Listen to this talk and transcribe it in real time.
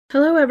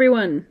Hello,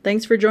 everyone.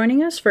 Thanks for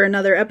joining us for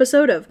another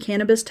episode of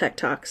Cannabis Tech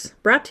Talks,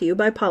 brought to you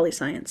by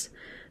Polyscience.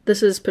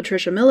 This is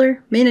Patricia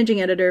Miller,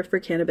 Managing Editor for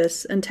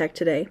Cannabis and Tech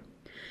Today.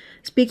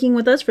 Speaking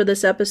with us for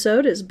this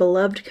episode is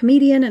beloved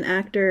comedian and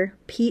actor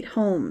Pete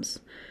Holmes.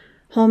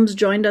 Holmes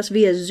joined us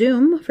via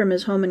Zoom from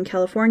his home in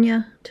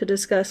California to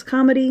discuss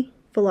comedy,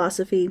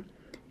 philosophy,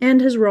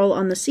 and his role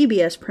on the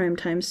CBS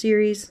primetime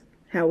series,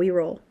 How We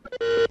Roll.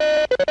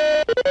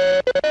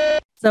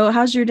 So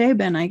how's your day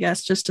been, I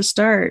guess, just to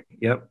start?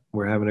 Yep,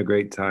 we're having a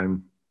great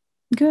time.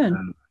 Good.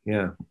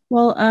 Yeah.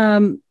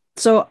 Well,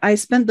 so I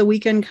spent the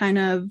weekend kind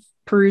of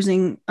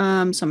perusing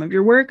some of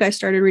your work. I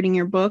started reading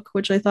your book,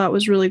 which I thought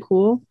was really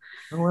cool.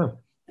 Oh,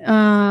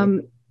 wow.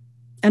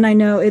 And I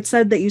know it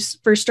said that you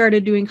first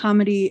started doing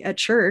comedy at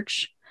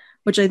church,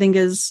 which I think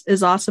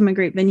is awesome, a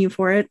great venue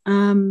for it.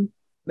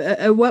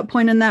 At what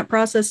point in that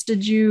process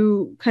did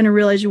you kind of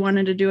realize you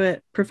wanted to do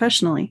it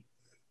professionally?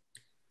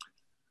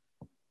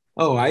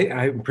 Oh,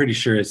 I'm pretty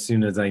sure as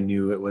soon as I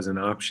knew it was an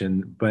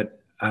option,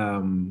 but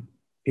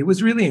it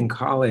was really in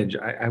college.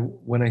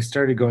 When I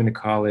started going to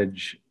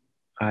college,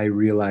 I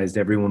realized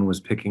everyone was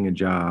picking a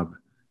job.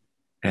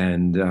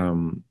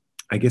 And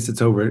I guess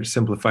it's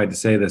oversimplified to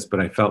say this,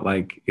 but I felt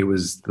like it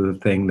was the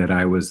thing that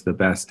I was the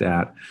best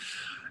at.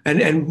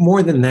 And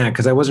more than that,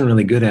 because I wasn't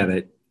really good at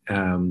it,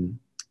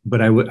 but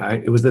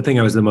it was the thing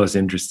I was the most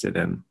interested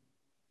in,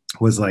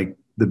 was like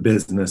the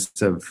business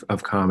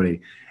of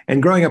comedy.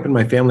 And growing up in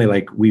my family,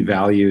 like we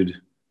valued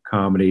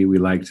comedy. We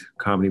liked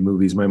comedy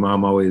movies. My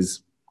mom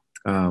always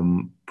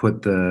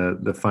put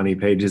the funny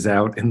pages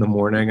out in the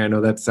morning. I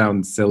know that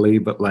sounds silly,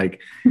 but like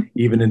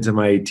even into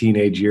my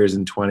teenage years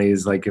and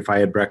 20s, like if I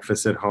had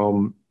breakfast at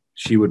home,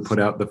 she would put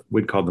out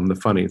we'd call them the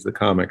funnies, the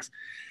comics,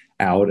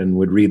 out, and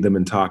would read them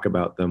and talk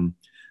about them.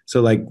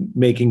 So like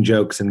making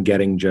jokes and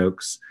getting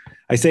jokes.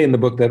 I say in the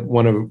book that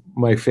one of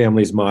my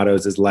family's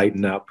mottos is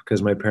lighten up,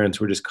 because my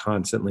parents were just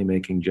constantly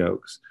making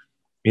jokes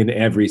in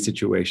every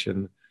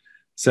situation.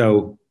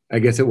 So I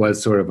guess it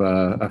was sort of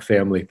a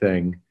family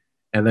thing.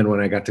 And then when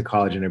I got to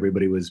college and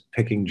everybody was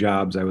picking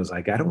jobs, I was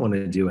like, I don't want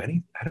to do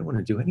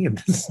any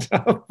of this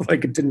stuff.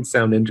 Like it didn't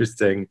sound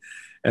interesting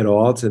at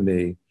all to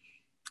me.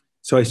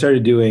 So I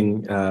started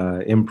doing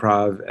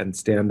improv and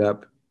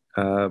stand-up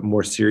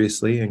more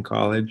seriously in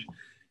college.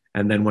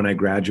 And then when I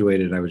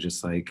graduated, I was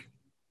just like,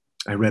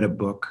 I read a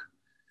book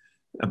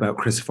about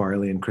Chris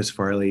Farley, and Chris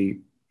Farley,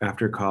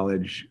 after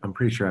college, I'm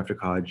pretty sure after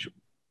college,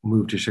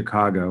 moved to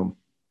Chicago.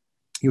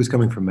 He was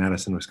coming from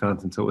Madison,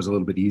 Wisconsin, so it was a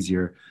little bit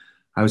easier.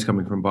 I was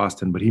coming from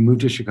Boston, but he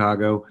moved to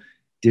Chicago,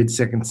 did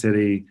Second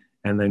City,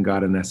 and then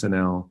got an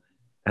SNL.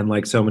 And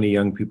like so many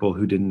young people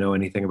who didn't know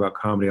anything about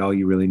comedy, all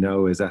you really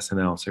know is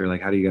SNL. So you're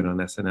like, how do you get on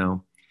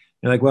SNL?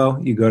 You're like, well,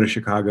 you go to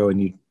Chicago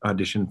and you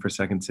audition for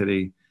Second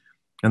City.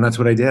 And that's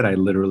what I did. I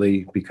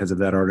literally, because of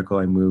that article,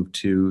 I moved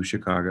to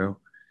Chicago.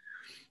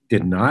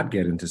 Did not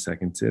get into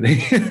Second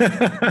City.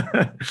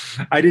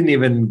 I didn't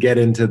even get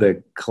into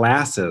the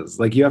classes.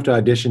 Like you have to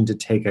audition to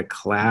take a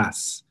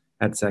class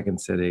at Second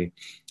City.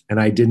 And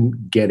I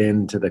didn't get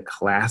into the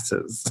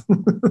classes.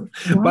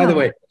 Wow. By the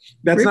way,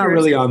 that's not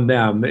really on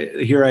them.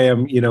 Here I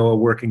am, a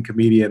working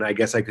comedian. I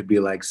guess I could be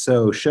like,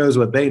 so shows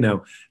what they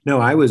know. No,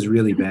 I was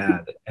really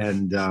bad.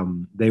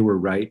 And they were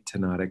right to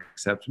not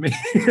accept me.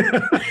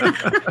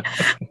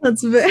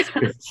 That's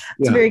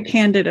very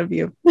candid of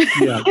you.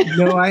 Yeah,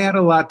 no, I had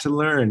a lot to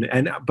learn.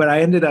 But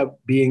I ended up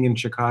being in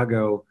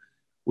Chicago,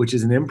 which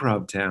is an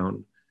improv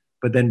town,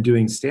 but then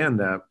doing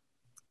stand-up,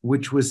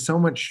 which was so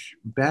much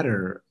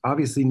better.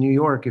 Obviously, New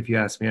York, if you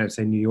ask me, I'd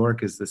say New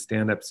York is the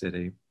stand-up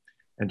city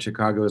and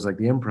Chicago is like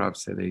the improv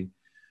city.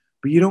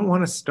 But you don't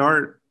want to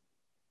start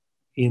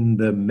in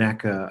the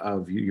mecca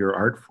of your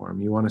art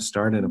form. You want to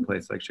start in a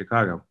place like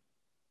Chicago,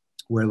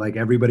 where like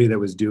everybody that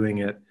was doing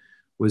it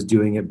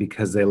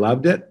because they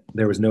loved it.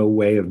 There was no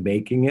way of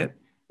making it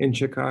in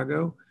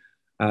Chicago.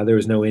 There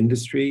was no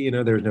industry,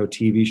 there was no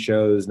TV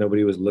shows.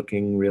 Nobody was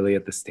looking really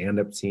at the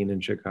stand-up scene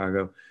in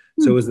Chicago.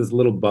 So it was this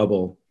little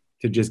bubble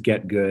to just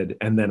get good.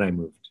 And then I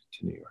moved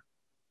to New York.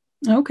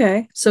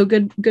 Okay. So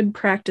good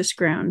practice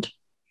ground.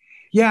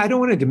 Yeah, I don't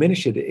want to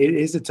diminish it. It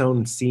is its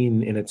own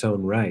scene in its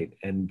own right.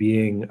 And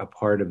being a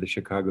part of the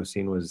Chicago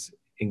scene was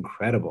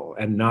incredible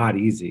and not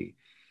easy.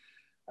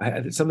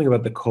 Something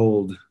about the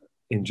cold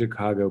in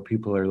Chicago,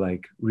 people are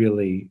like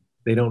really,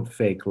 they don't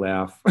fake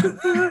laugh.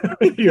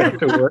 You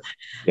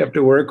have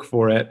to work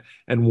for it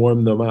and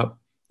warm them up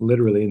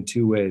literally in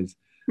two ways.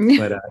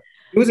 But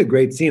it was a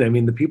great scene. I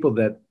mean, the people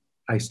that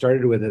I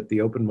started with at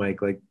the open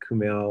mic, like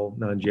Kumail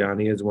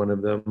Nanjiani is one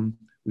of them.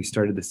 We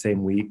started the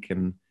same week,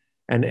 and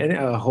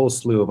a whole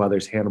slew of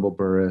others, Hannibal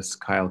Buress,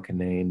 Kyle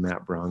Kinane,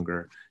 Matt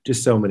Bronger,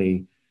 just so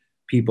many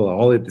people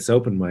all at this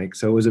open mic.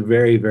 So it was a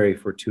very, very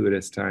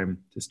fortuitous time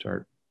to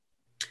start.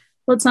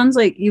 Well, it sounds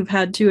like you've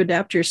had to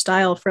adapt your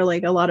style for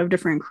like a lot of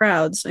different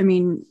crowds. I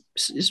mean,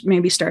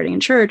 maybe starting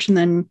in church and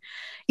then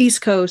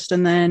East Coast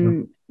and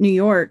then New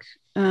York.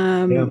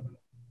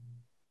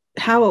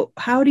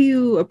 How do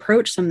you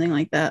approach something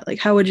like that? Like,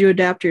 how would you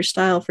adapt your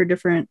style for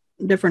different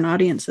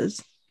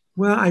audiences?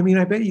 Well, I mean,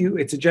 I bet you,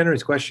 it's a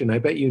generous question. I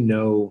bet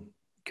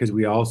because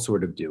we all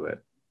sort of do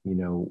it.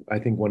 I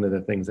think one of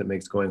the things that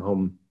makes going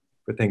home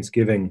for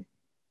Thanksgiving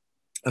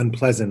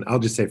unpleasant, I'll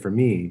just say for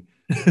me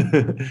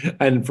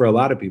and for a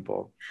lot of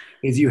people,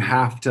 is you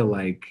have to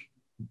like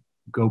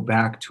go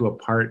back to a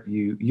part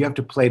you have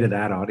to play to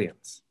that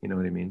audience. You know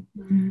what I mean?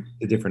 Mm-hmm.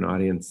 A different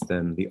audience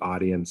than the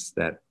audience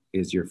that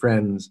is your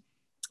friends,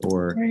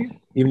 or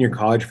even your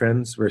college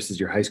friends versus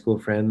your high school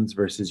friends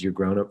versus your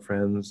grown-up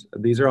friends.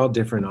 These are all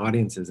different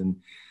audiences, and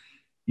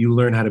you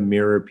learn how to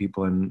mirror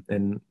people,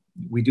 and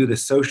we do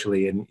this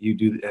socially, and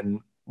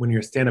when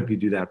you're a stand-up, you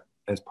do that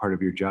as part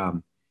of your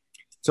job.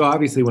 So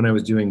obviously when I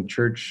was doing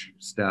church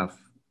stuff,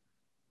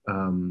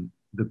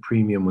 the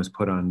premium was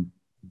put on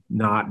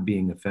not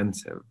being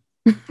offensive.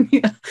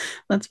 Yeah,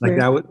 that's like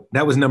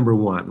that was number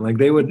one. Like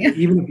they would,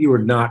 even if you were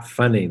not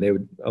funny,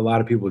 a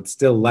lot of people would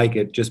still like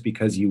it just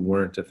because you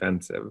weren't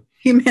offensive.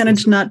 You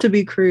managed not to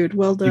be crude.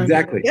 Well done.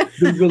 Exactly. Yeah.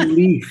 The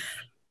relief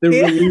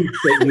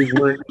that you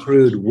weren't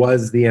crude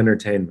was the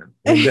entertainment.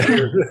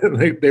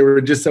 Like they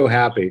were just so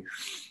happy.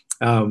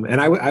 And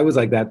I was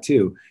like that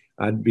too.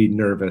 I'd be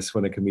nervous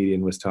when a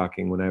comedian was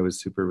talking when I was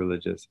super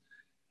religious.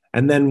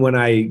 And then when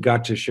I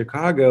got to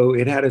Chicago,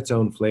 it had its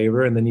own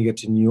flavor. And then you get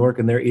to New York,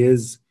 and there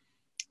is,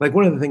 like,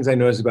 one of the things I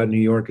noticed about New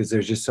York is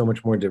there's just so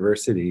much more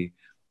diversity,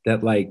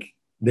 that like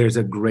there's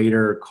a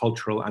greater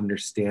cultural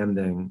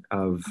understanding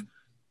of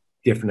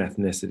different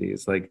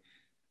ethnicities, like,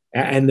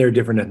 and there are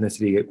different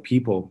ethnicity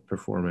people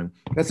performing.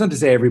 That's not to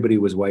say everybody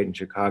was white in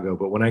Chicago,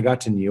 but when I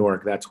got to New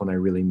York, that's when I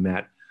really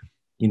met,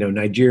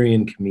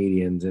 Nigerian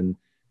comedians and,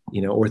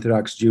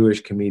 Orthodox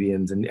Jewish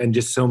comedians and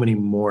just so many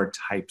more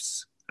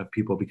types of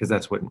people, because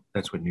that's what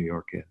New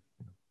York is.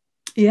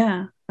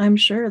 Yeah, I'm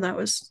sure that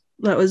was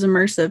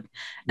immersive.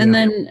 And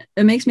then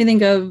it makes me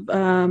think of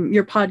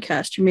your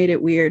podcast, You Made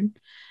It Weird.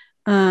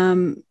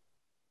 I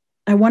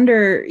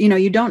wonder,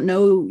 you don't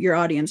know your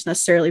audience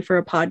necessarily for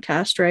a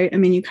podcast, right? I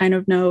mean, you kind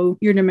of know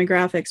your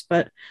demographics,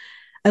 but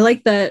I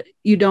like that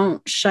you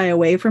don't shy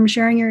away from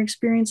sharing your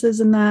experiences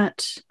in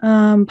that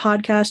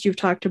podcast. You've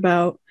talked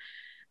about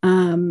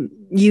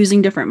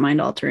using different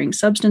mind-altering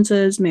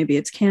substances. Maybe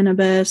it's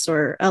cannabis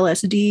or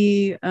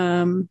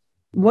LSD.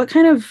 What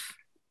kind of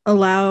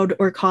allowed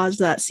or caused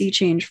that sea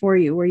change for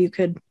you, where you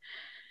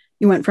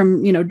went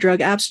from,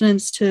 drug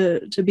abstinence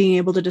to being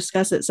able to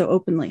discuss it so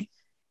openly?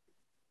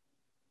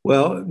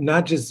 Well,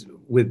 not just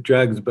with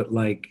drugs, but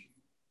like,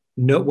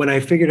 when I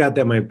figured out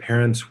that my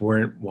parents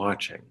weren't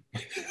watching.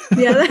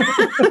 Yeah,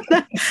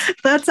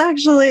 that's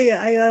actually,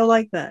 I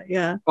like that.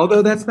 Yeah.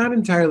 Although that's not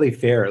entirely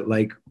fair.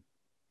 Like,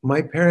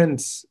 my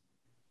parents,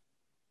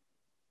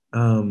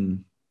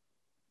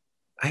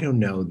 I don't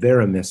know. They're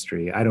a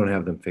mystery. I don't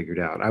have them figured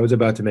out. I was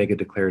about to make a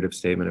declarative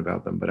statement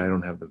about them, but I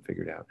don't have them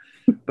figured out.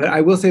 But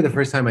I will say the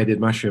first time I did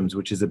mushrooms,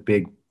 which is a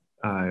big,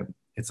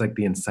 it's like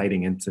the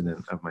inciting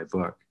incident of my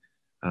book,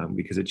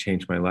 because it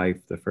changed my life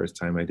the first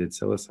time I did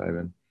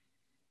psilocybin.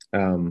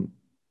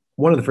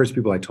 One of the first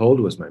people I told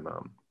was my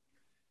mom,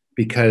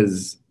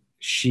 because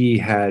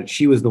she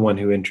was the one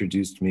who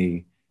introduced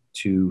me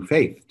to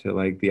faith, to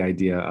like the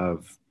idea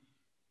of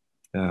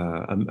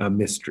a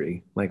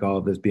mystery, like all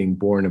of this being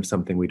born of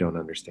something we don't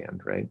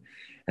understand, right?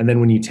 And then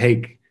when you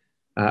take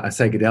a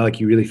psychedelic,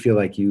 you really feel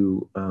like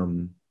you,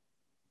 and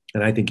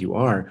I think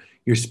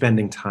you're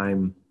spending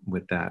time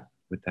with that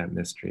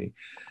mystery.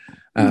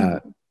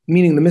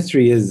 Meaning the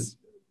mystery is,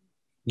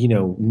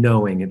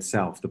 knowing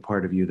itself, the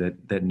part of you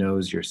that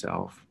knows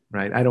yourself,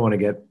 right? I don't want to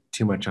get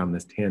too much on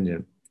this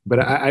tangent, but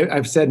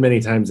I've said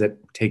many times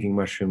that taking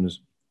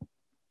mushrooms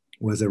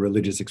was a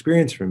religious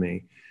experience for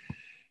me.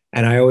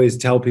 And I always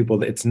tell people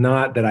that it's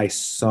not that I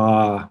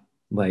saw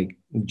like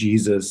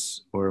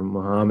Jesus or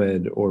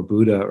Muhammad or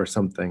Buddha or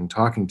something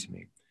talking to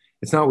me.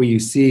 It's not what you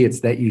see,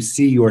 it's that you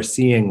see you're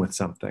seeing with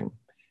something.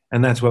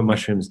 And that's what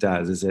mushrooms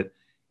does, is it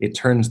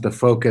turns the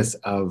focus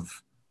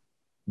of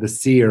the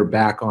seer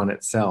back on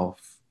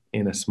itself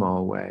in a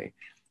small way.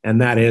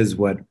 And that is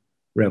what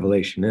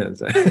revelation is.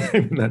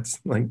 That's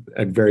like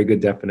a very good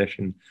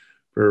definition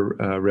for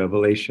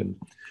revelation.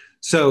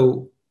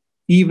 So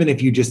even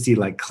if you just see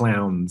like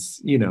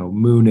clowns,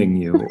 mooning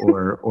you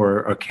or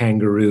a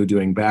kangaroo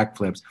doing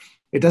backflips,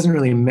 it doesn't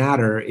really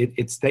matter.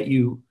 It's that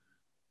you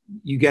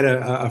get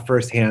a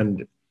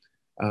firsthand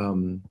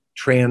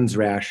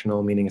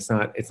trans-rational, meaning it's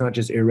not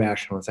just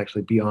irrational, it's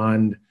actually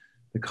beyond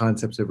the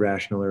concepts of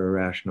rational or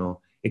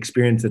irrational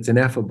experience that's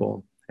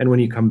ineffable. And when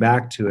you come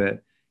back to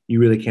it, you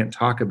really can't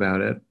talk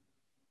about it.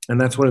 And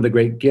that's one of the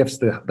great gifts,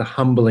 the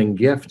humbling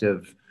gift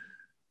of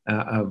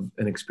an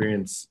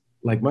experience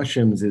like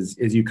mushrooms is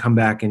you come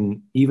back,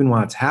 and even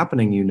while it's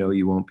happening,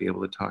 you won't be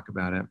able to talk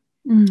about it.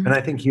 And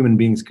I think human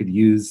beings could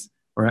use,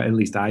 or at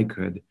least I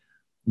could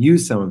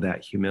use, some of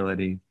that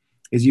humility.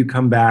 Is you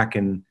come back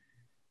and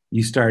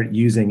you start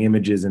using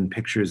images and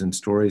pictures and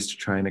stories to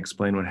try and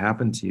explain what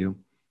happened to you.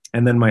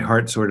 And then my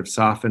heart sort of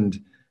softened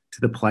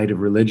to the plight of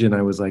religion.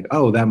 I was like,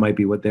 oh, that might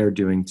be what they're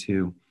doing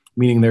too.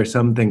 Meaning there's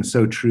some things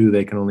so true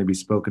they can only be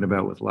spoken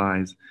about with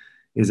lies,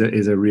 is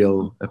a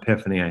real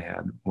epiphany I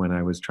had when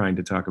I was trying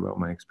to talk about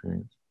my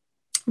experience.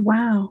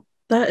 Wow.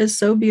 That is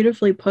so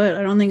beautifully put.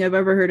 I don't think I've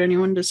ever heard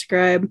anyone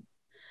describe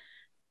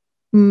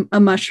a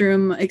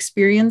mushroom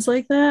experience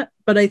like that,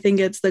 but I think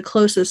it's the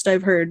closest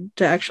I've heard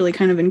to actually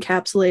kind of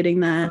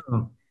encapsulating that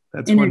Oh,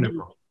 that's energy.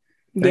 wonderful.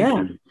 Thank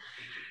Yeah. you.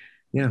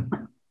 Yeah.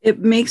 It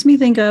makes me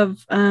think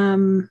of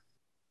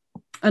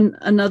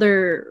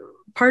another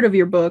part of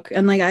your book.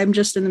 And like, I'm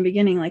just in the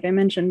beginning, like I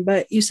mentioned,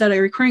 but you said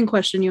a recurring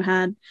question you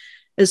had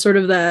is sort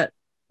of that,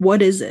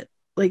 what is it?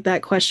 Like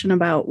that question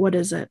about what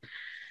is it?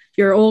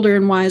 You're older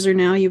and wiser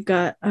now. You've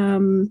got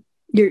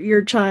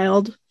your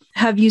child.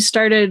 Have you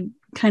started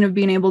kind of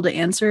being able to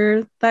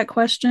answer that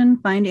question,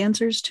 find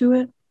answers to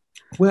it?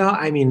 Well,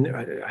 I mean,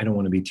 I don't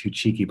want to be too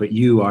cheeky, but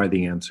you are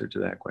the answer to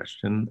that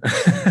question.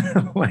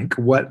 Like,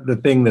 what the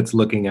thing that's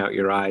looking out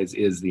your eyes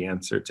is the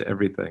answer to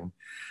everything.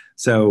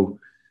 So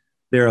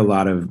there are a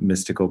lot of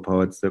mystical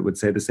poets that would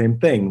say the same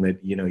thing,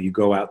 that, you know, you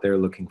go out there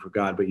looking for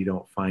God, but you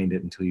don't find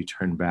it until you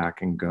turn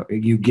back and go,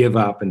 you give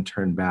up and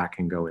turn back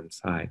and go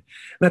inside.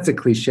 That's a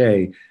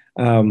cliche.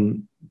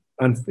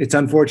 It's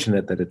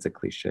unfortunate that it's a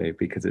cliche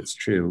because it's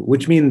true,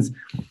 which means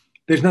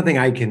there's nothing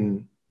I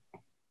can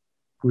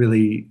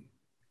really,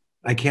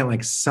 I can't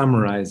like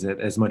summarize it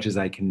as much as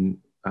I can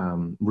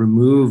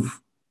remove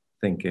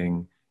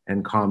thinking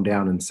and calm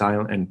down and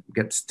silent and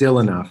get still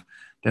enough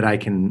that I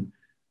can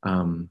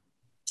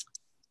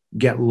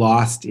get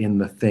lost in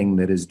the thing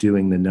that is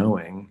doing the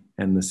knowing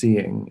and the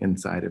seeing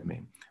inside of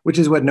me, which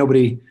is what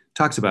nobody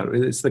talks about.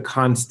 It's the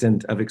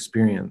constant of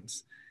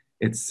experience.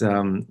 It's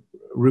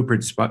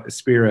Rupert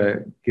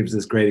Spira gives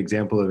this great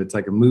example of, it's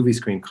like a movie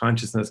screen.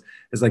 Consciousness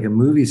is like a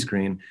movie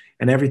screen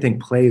and everything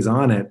plays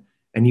on it.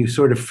 And you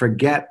sort of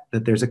forget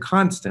that there's a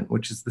constant,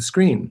 which is the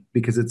screen,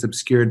 because it's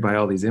obscured by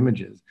all these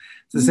images.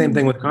 It's the same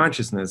thing with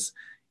consciousness.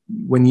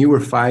 When you were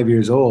 5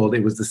 years old,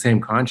 it was the same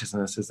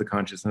consciousness as the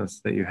consciousness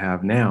that you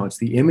have now. It's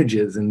the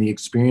images and the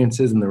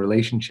experiences and the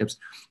relationships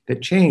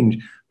that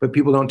change, but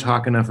people don't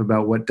talk enough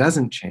about what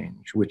doesn't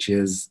change, which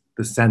is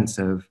the sense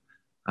of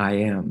I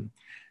am.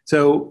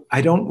 So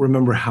I don't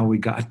remember how we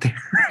got there.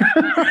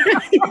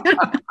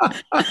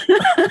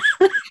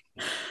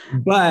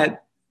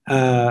 But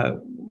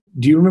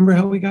do you remember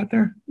how we got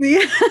there?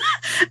 Yeah,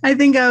 I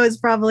think I was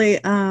probably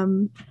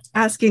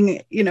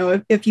asking, you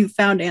know, if you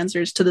found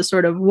answers to the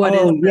sort of what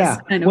is this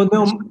kind of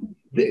question.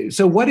 No.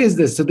 So what is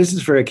this? So this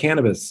is for a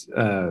cannabis.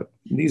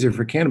 These are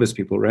for cannabis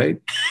people,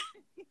 right?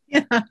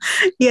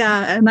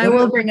 Yeah, and I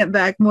will bring it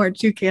back more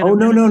to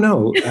cannabis. Oh,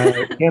 no.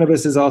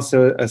 Cannabis is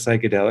also a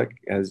psychedelic,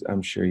 as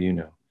I'm sure you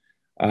know.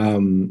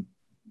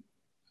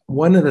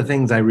 One of the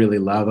things I really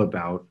love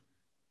about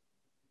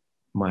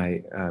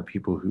my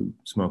people who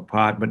smoke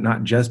pot, but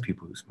not just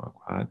people who smoke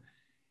pot,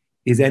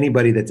 is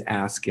anybody that's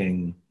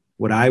asking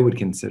what I would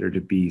consider to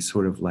be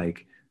sort of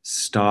like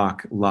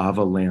stock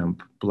lava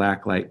lamp,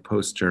 blacklight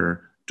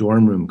poster,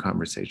 dorm room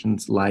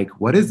conversations,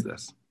 like, what is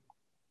this?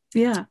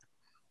 Yeah.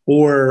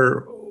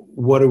 Or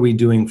what are we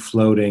doing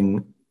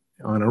floating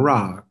on a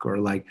rock? Or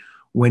like,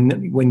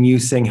 when you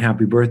sing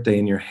happy birthday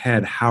in your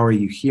head, how are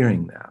you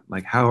hearing that?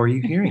 Like, how are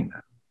you hearing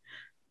that?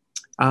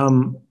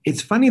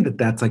 It's funny that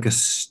that's like a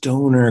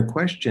stoner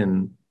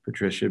question,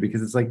 Patricia,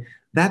 because it's like,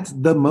 that's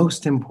the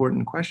most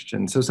important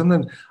question. So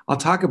sometimes I'll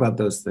talk about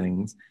those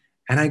things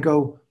and I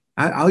go,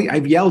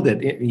 I've yelled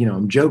it, you know,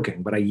 I'm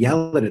joking, but I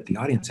yell it at the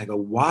audience. I go,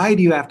 why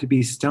do you have to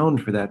be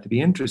stoned for that to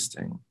be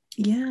interesting?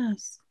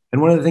 Yes.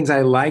 And one of the things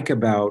I like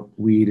about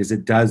weed is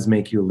it does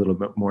make you a little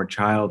bit more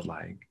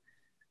childlike,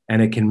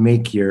 and it can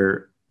make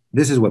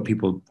this is what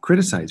people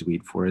criticize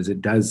weed for, is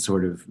it does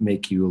sort of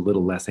make you a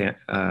little less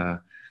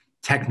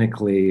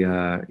technically,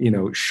 you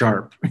know,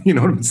 sharp. You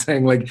know what I'm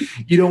saying? Like,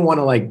 you don't want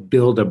to like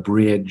build a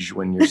bridge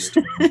when you're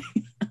stoned,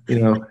 you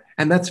know,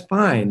 and that's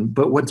fine.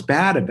 But what's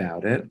bad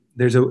about it,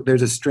 there's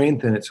a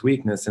strength in its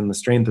weakness, and the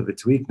strength of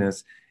its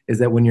weakness is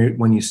that when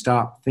you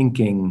stop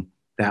thinking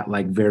that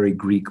like very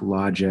Greek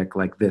logic,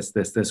 like this,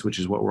 which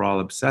is what we're all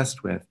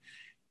obsessed with,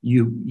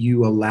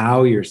 you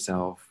allow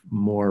yourself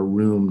more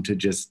room to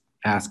just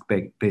ask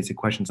basic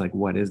questions like,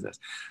 what is this?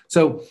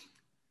 So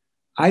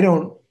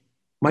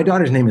my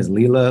daughter's name is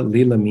Leela.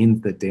 Leela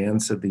means the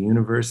dance of the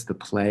universe, the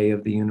play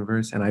of the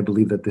universe. And I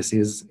believe that this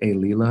is a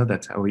Leela.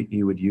 That's how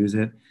you would use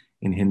it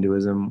in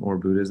Hinduism or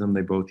Buddhism.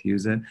 They both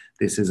use it.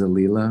 This is a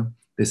Leela.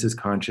 This is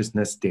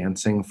consciousness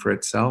dancing for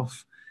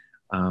itself.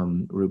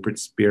 Rupert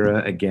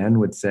Spira, again,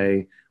 would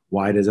say,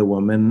 why does a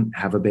woman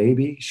have a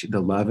baby? The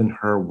love in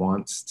her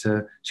wants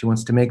to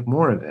make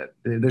more of it.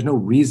 There's no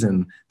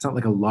reason. It's not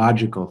like a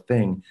logical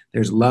thing.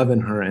 There's love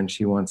in her and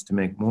she wants to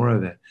make more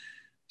of it.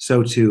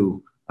 So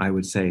too, I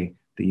would say,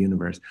 the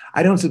universe.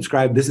 I don't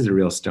subscribe. This is a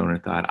real stoner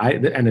thought.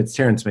 And it's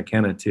Terence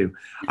McKenna too.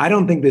 I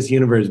don't think this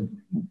universe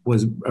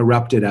was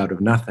erupted out of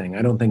nothing.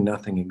 I don't think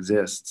nothing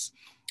exists.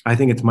 I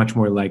think it's much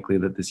more likely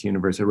that this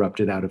universe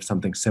erupted out of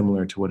something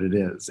similar to what it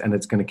is. And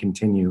it's going to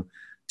continue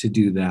to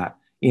do that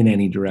in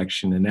any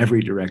direction, in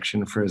every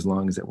direction, for as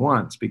long as it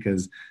wants,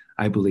 because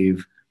I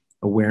believe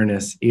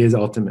awareness is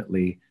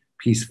ultimately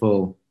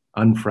peaceful,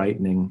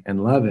 unfrightening,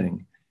 and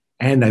loving.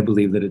 And I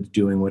believe that it's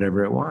doing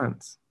whatever it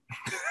wants.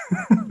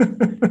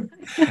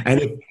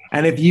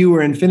 And if you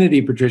were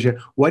Infinity, Patricia,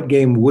 what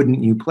game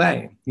wouldn't you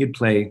play? You'd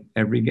play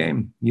every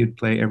game. You'd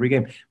play every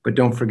game. But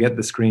don't forget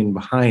the screen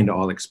behind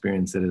all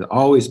experience that is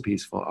always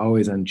peaceful,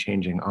 always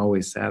unchanging,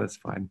 always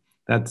satisfied.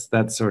 That's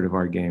sort of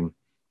our game,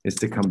 is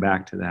to come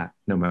back to that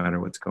no matter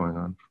what's going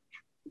on.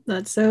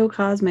 That's so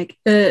cosmic.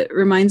 It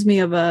reminds me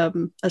of a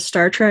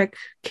Star Trek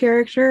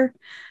character.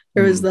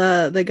 There was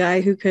the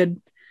guy who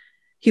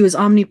he was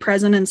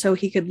omnipresent, and so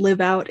he could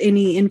live out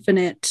any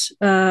infinite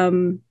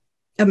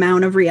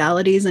amount of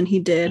realities, and he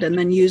did, and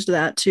then used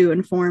that to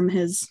inform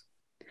his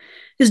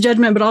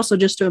judgment, but also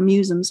just to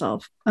amuse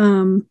himself.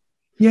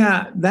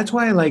 Yeah, that's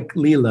why I like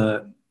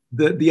Leela.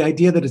 The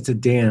idea that it's a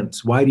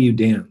dance. Why do you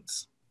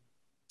dance?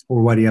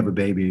 Or why do you have a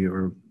baby?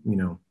 Or,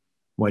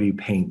 why do you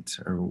paint?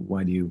 Or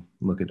why do you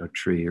look at a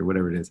tree? Or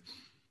whatever it is.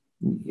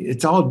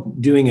 It's all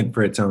doing it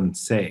for its own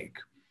sake.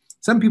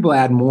 Some people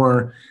add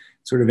more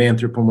sort of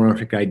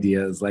anthropomorphic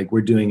ideas, like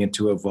we're doing it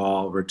to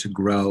evolve or to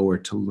grow or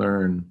to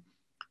learn.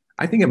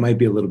 I think it might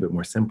be a little bit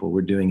more simple.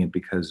 We're doing it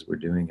because we're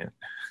doing it.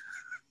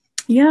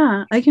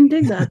 Yeah, I can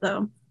dig that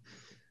though.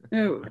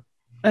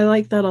 I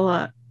like that a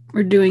lot.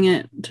 We're doing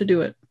it to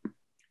do it.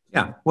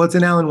 Yeah. Well, it's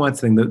an Alan Watts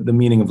thing. The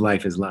meaning of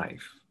life is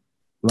life.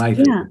 Life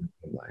is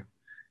life.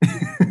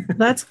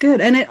 That's good.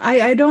 And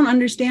I don't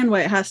understand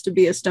why it has to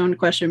be a stoned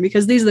question,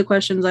 because these are the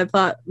questions I've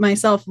thought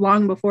myself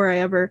long before I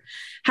ever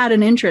had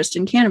an interest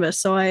in cannabis.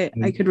 So I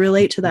could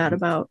relate to that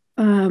about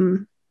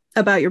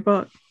your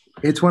book.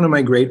 It's one of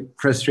my great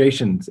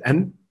frustrations.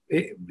 And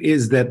it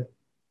is that,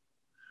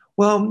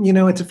 well,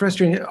 it's a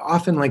frustrating,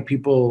 often like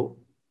people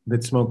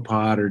that smoke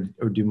pot or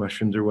do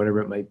mushrooms or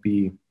whatever it might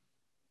be.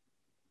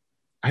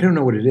 I don't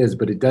know what it is,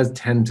 but it does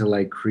tend to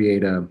like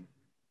create a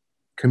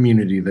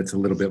community that's a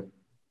little bit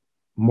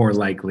more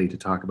likely to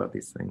talk about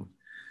these things.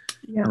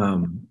 Yeah.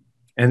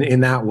 And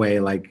in that way,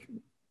 like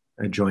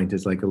a joint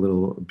is like a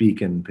little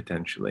beacon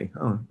potentially.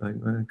 Oh, like,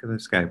 look at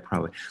this guy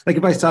probably. Like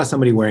if I saw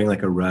somebody wearing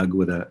like a rug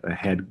with a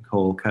head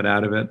hole cut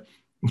out of it,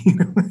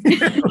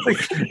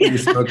 like you're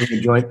smoking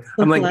a joint.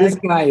 I'm like, this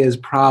guy is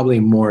probably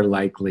more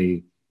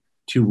likely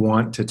to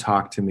want to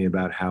talk to me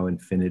about how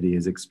infinity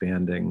is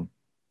expanding.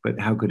 But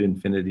how could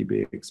infinity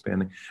be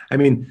expanding? I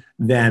mean,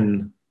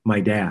 then my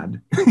dad.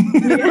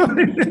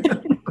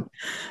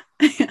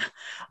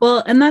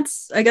 Well, and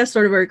that's, I guess,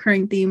 sort of a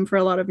recurring theme for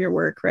a lot of your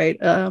work, right?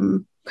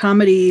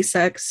 Comedy,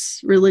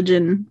 sex,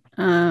 religion.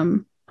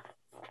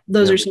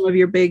 Those are some of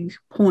your big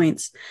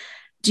points.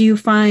 Do you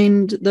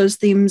find those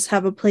themes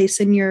have a place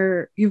in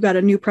you've got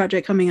a new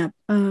project coming up,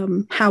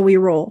 How We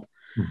Roll.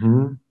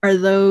 Mm-hmm. Are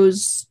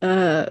those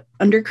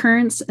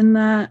undercurrents in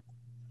that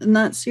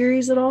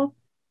series at all?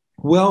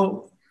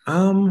 Well,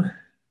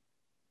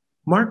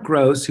 Mark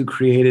Gross, who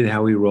created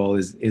How We Roll,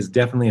 is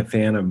definitely a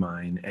fan of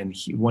mine, and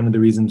one of the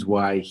reasons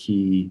why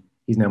he's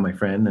now my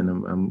friend, and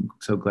I'm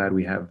so glad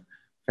we have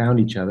found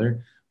each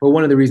other. But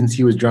one of the reasons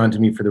he was drawn to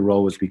me for the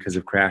role was because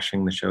of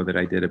Crashing, the show that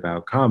I did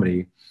about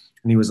comedy,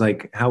 and he was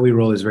like, How We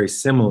Roll is very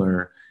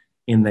similar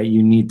in that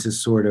you need to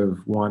sort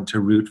of want to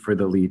root for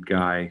the lead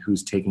guy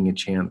who's taking a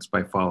chance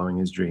by following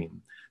his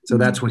dream. So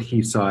that's what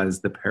he saw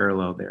as the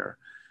parallel there.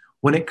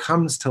 When it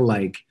comes to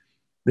like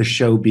the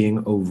show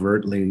being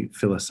overtly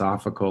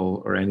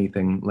philosophical or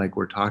anything like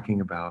we're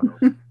talking about.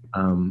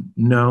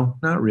 No,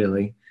 not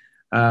really.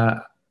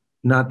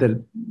 Not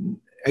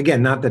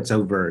that's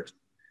overt.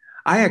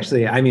 I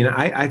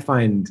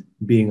find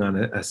being on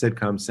a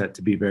sitcom set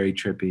to be very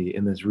trippy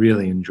in this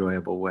really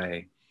enjoyable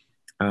way.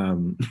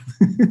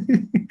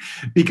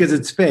 Because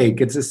it's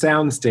fake. It's a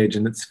soundstage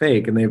and it's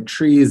fake, and they have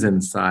trees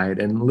inside,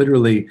 and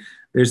literally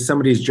there's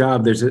somebody's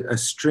job. There's a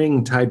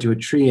string tied to a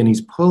tree and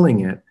he's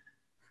pulling it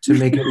to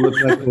make it look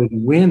like there's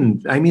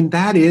wind. I mean,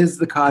 that is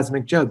the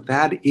cosmic joke.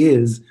 That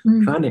is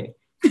funny.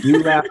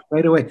 You laugh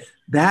right away.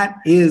 That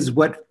is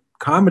what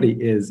comedy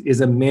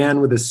is a man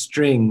with a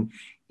string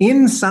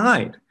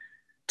inside,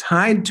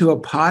 tied to a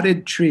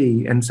potted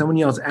tree, and someone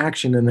yells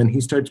action, and then he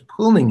starts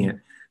pulling it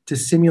to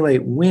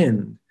simulate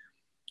wind.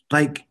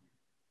 Like,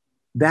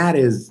 that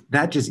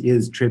just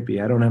is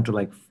trippy. I don't have to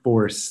like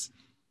force,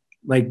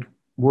 like,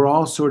 we're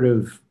all sort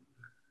of,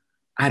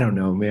 I don't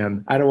know,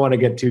 man. I don't want to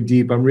get too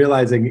deep. I'm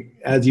realizing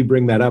as you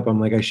bring that up, I'm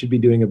like, I should be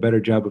doing a better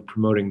job of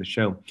promoting the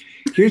show.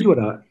 Here's what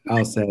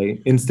I'll say.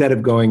 Instead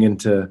of going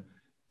into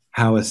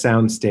how a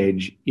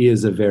soundstage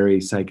is a very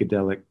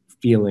psychedelic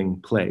feeling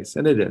place,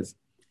 and it is.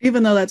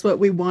 Even though that's what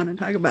we want to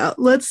talk about.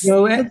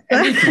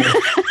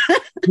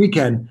 We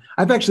can.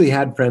 I've actually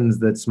had friends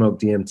that smoke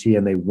DMT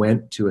and they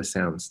went to a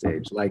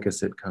soundstage like a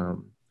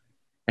sitcom.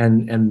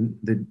 And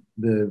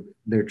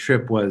their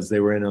trip was they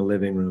were in a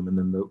living room, and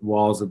then the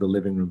walls of the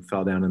living room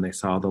fell down and they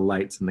saw the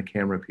lights and the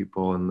camera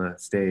people and the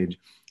stage.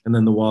 And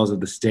then the walls of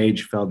the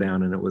stage fell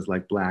down and it was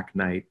like black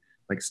night,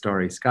 like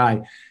starry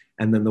sky.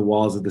 And then the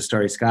walls of the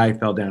starry sky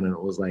fell down and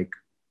it was like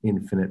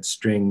infinite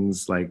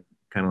strings, like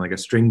kind of like a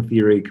string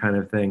theory kind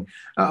of thing.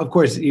 Of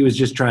course, he was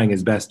just trying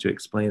his best to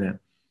explain it.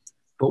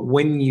 But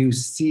when you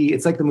see,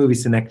 it's like the movie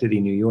Synecdoche,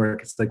 New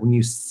York. It's like when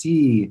you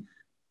see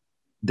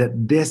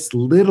that this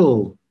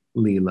little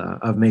Leela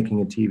of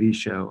making a TV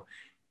show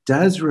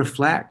does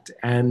reflect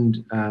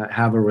and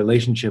have a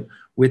relationship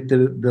with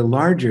the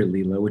larger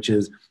Leela, which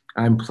is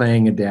I'm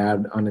playing a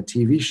dad on a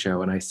TV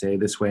show and I say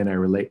this way and I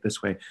relate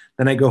this way.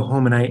 Then I go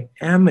home and I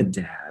am a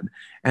dad.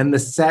 And the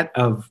set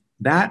of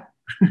that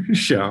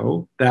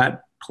show,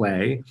 that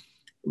play,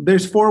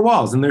 there's four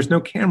walls and there's no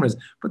cameras,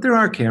 but there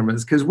are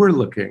cameras because we're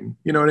looking,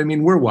 you know what I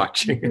mean? We're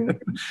watching.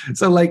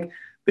 So like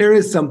there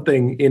is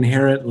something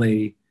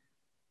inherently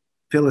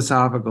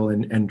philosophical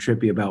and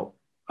trippy about,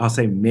 I'll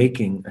say,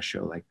 making a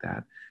show like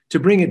that. To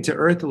bring it to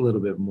earth a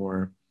little bit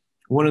more,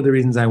 one of the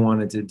reasons I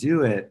wanted to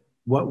do it,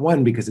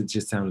 one, because it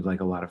just sounded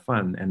like a lot of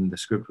fun and the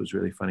script was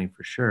really funny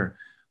for sure.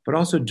 But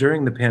also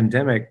during the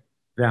pandemic,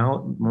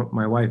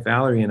 my wife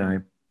Valerie and I,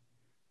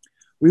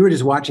 we were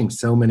just watching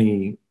so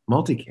many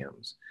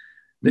multicams.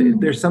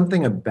 There's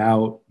something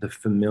about the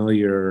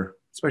familiar,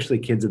 especially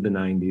kids of the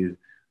 90s,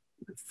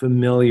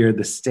 familiar,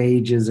 the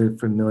stages are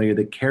familiar,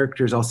 the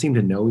characters all seem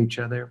to know each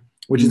other,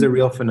 which is a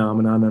real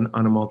phenomenon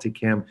on a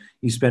multicam.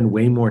 You spend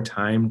way more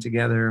time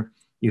together.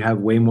 You have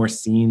way more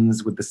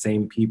scenes with the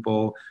same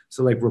people.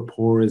 So like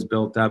rapport is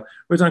built up.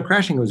 Whereas on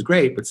Crashing, it was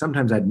great, but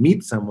sometimes I'd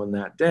meet someone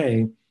that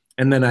day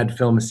and then I'd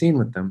film a scene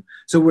with them.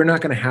 So we're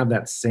not going to have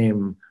that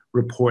same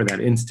rapport, that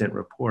instant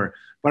rapport.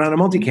 But on a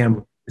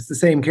multicam, it's the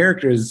same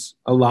characters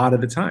a lot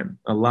of the time.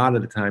 A lot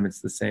of the time it's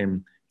the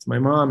same. It's my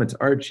mom, it's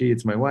Archie,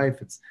 it's my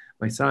wife, it's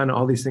my son,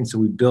 all these things. So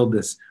we build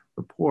this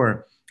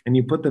rapport and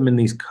you put them in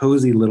these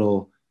cozy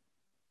little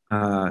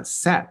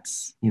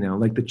sets, you know,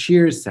 like the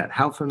Cheers set.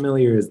 How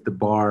familiar is the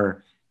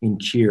bar in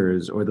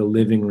Cheers or the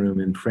living room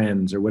in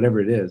Friends or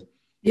whatever it is?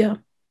 Yeah.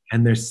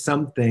 And there's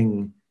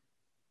something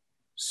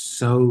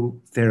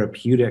so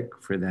therapeutic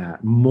for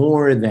that,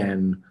 more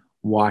than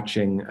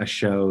watching a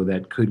show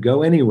that could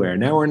go anywhere.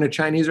 Now we're in a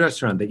Chinese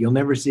restaurant that you'll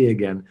never see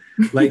again.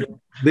 Like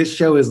this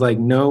show is like,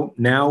 no,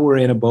 now we're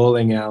in a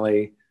bowling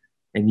alley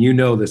and you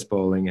know this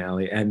bowling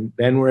alley. And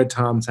then we're at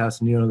Tom's house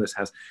and you know this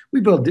house.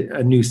 We build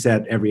a new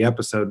set every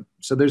episode.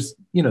 So there's,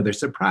 you know, there's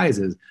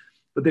surprises,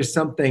 but there's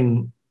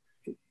something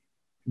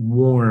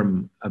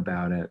warm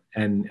about it.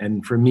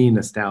 And for me,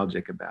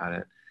 nostalgic about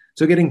it.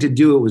 So getting to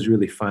do it was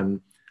really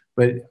fun.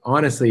 But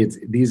honestly,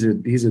 these are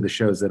the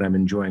shows that I'm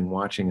enjoying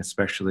watching,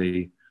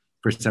 especially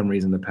for some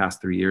reason the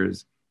past 3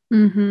 years.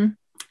 Mm-hmm.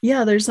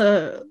 Yeah, there's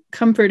a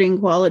comforting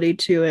quality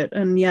to it.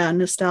 And yeah,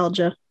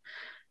 nostalgia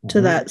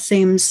to that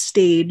same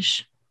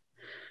stage.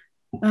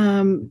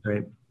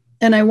 Right.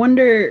 And I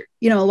wonder,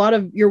 you know, a lot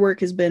of your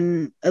work has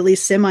been at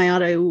least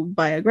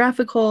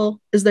semi-autobiographical.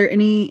 Is there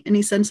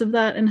any sense of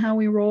that in how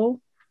we roll?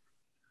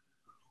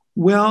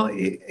 Well,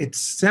 it's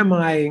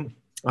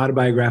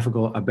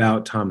semi-autobiographical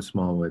about Tom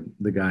Smallwood,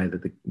 the guy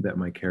that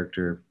my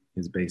character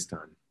is based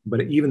on.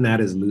 But even that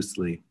is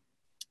loosely.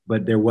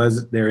 But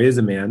there is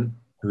a man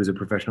who is a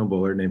professional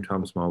bowler named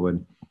Tom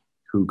Smallwood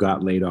who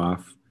got laid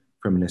off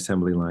from an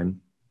assembly line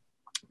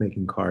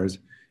making cars.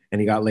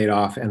 And he got laid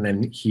off and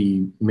then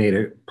he made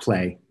a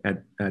play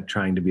at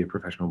trying to be a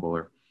professional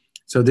bowler.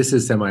 So this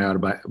is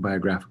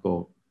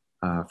semi-autobiographical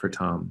for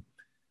Tom.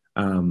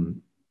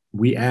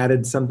 We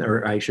added something,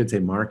 or I should say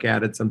Mark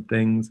added some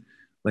things,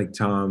 like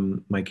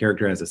Tom, my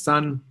character has a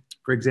son,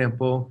 for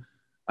example.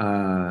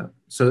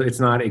 So it's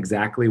not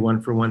exactly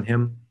one for one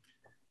him.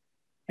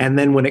 And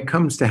then when it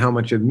comes to how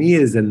much of me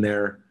is in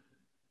there,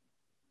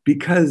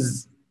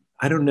 because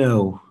I don't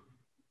know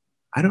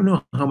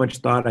how much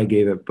thought I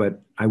gave it,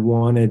 but I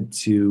wanted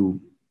to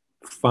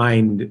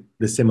find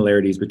the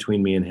similarities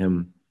between me and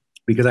him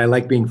because I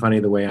like being funny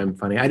the way I'm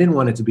funny. I didn't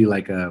want it to be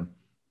like a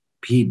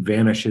Pete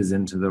vanishes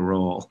into the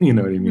role, you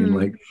know what I mean?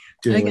 Like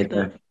doing like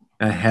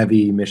a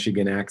heavy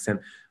Michigan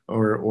accent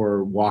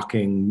or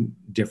walking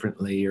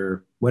differently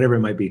or whatever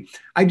it might be.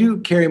 I do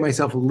carry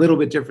myself a little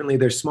bit differently.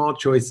 There's small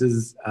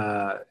choices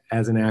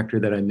as an actor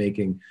that I'm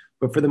making,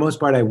 but for the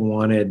most part, I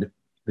wanted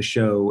the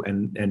show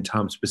and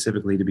Tom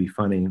specifically to be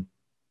funny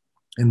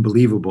and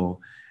believable.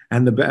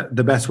 And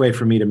the best way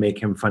for me to make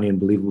him funny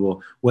and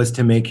believable was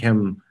to make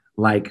him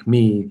like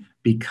me,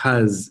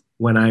 because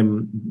when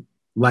I'm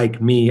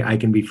like me, I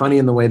can be funny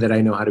in the way that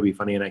I know how to be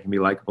funny, and I can be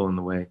likable in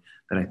the way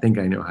that I think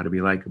I know how to be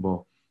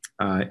likable,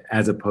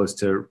 as opposed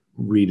to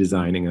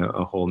redesigning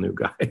a whole new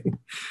guy.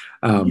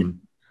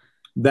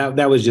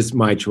 That was just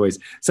my choice.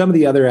 Some of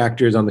the other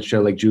actors on the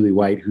show, like Julie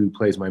White, who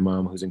plays my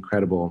mom, who's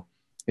incredible.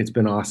 It's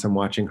been awesome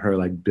watching her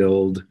like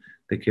build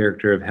the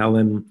character of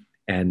Helen.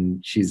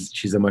 And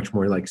she's a much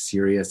more like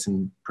serious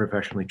and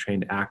professionally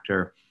trained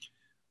actor.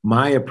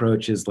 My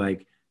approach is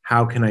like,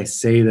 how can I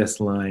say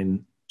this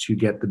line to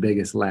get the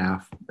biggest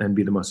laugh and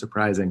be the most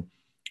surprising?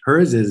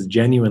 Hers is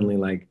genuinely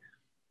like,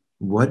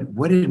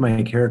 what did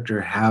my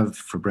character have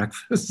for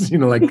breakfast? You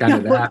know, like kind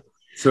of that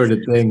sort of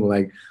thing.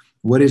 Like,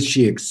 what is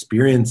she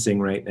experiencing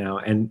right now?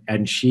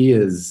 And she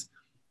is,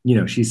 you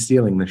know, she's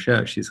stealing the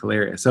show. She's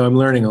hilarious. So I'm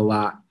learning a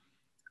lot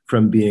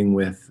from being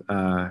with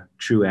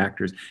true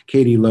actors.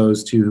 Katie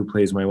Lowe's too, who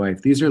plays my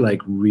wife. These are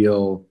like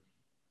real,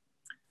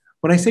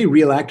 when I say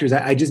real actors,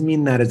 I just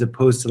mean that as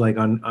opposed to like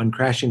on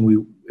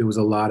Crashing, it was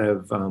a lot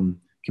of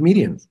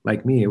comedians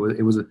like me. It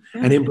was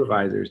and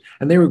improvisers,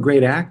 and they were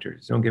great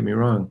actors, don't get me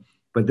wrong.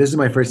 But this is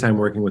my first time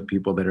working with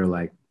people that are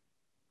like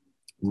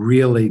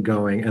really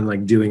going and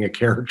like doing a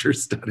character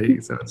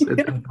study. So it's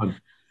been fun.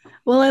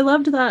 Well, I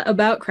loved that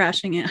about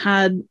Crashing. It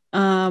had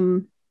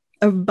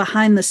a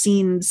behind the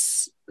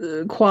scenes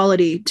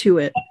quality to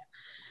it.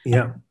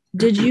 Yeah.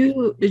 Did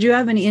you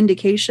have any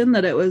indication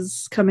that it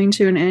was coming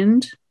to an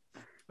end?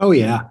 Oh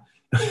yeah.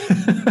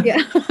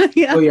 Yeah.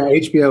 Yeah. Oh yeah.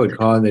 HBO would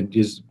call and they'd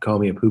just call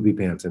me a poopy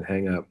pants and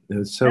hang up. It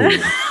was so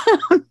weird.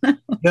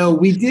 No,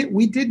 we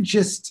did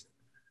just,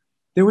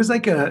 there was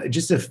like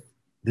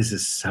this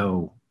is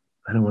so,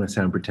 I don't want to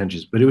sound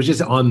pretentious, but it was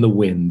just on the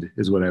wind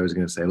is what I was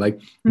going to say. Like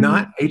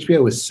not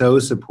HBO was so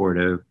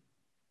supportive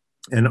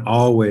and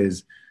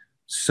always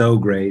so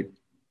great.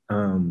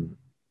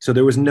 So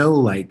there was no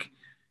like,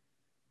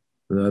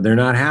 they're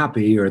not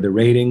happy or the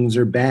ratings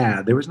are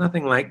bad. There was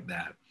nothing like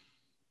that.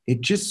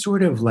 It just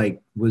sort of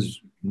like was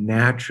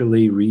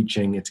naturally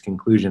reaching its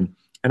conclusion.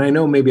 And I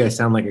know maybe I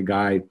sound like a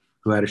guy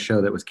who had a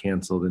show that was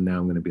canceled and now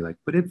I'm going to be like,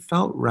 but it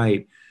felt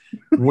right.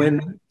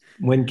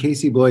 When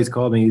Casey Bloys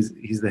called me,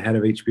 he's the head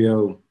of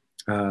HBO,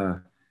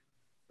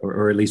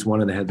 or at least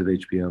one of the heads of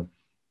HBO.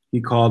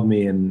 He called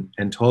me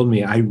and told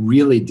me I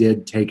really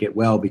did take it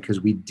well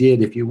because we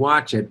did, if you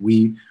watch it,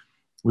 we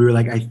were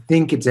like, I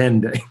think it's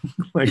ending.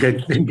 Like, I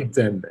think it's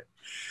ending.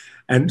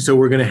 And so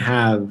we're going to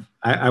have,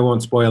 I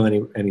won't spoil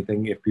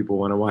anything if people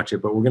want to watch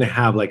it, but we're going to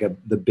have like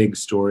the big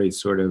story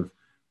sort of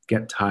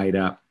get tied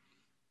up.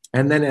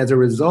 And then as a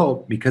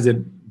result, because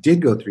it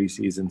did go 3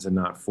 seasons and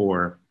not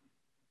 4,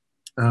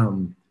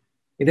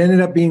 it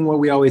ended up being what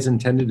we always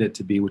intended it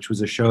to be, which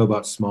was a show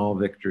about small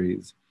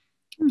victories.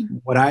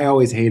 What I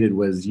always hated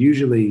was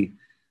usually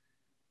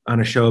on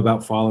a show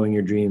about following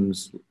your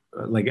dreams,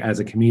 like as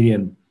a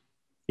comedian,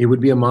 it would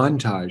be a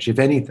montage. If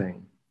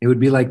anything, it would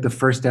be like the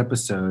first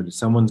episode,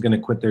 someone's going to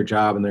quit their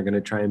job and they're going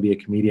to try and be a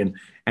comedian.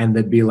 And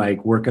they'd be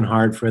like working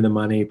hard for the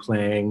money,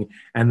 playing,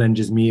 and then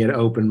just me at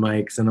open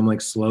mics. And I'm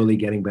like slowly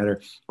getting better,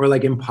 or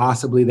like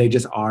impossibly, they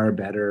just are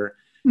better.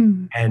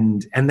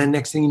 And then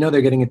next thing you know,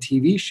 they're getting a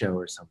TV show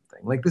or something.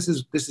 Like this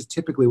is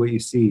typically what you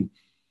see.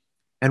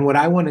 And what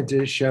I wanted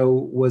to show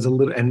was a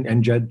little,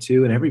 and Judd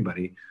too, and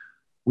everybody,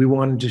 we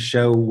wanted to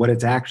show what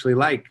it's actually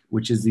like,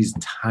 which is these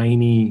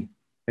tiny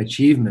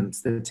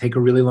achievements that take a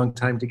really long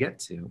time to get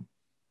to.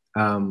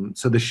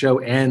 So the show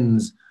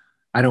ends,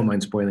 I don't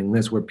mind spoiling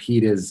this, where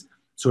Pete is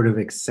sort of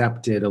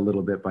accepted a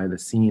little bit by the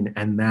scene,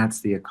 and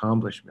that's the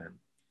accomplishment.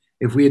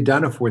 If we had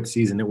done a 4th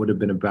season, it would have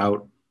been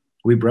about,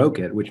 we broke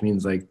it, which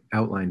means like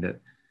outlined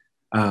it.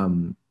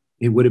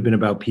 It would have been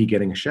about Pete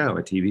getting a show,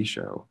 a TV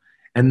show.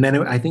 And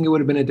then I think it would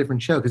have been a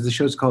different show because the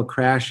show's called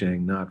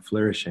Crashing, not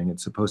Flourishing.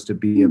 It's supposed to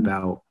be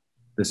about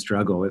the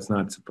struggle. It's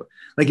not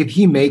like if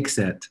he makes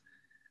it,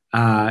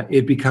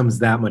 it becomes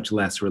that much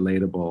less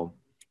relatable.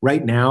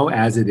 Right now,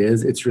 as it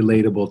is, it's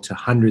relatable to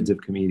hundreds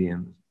of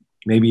comedians,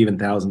 maybe even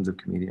thousands of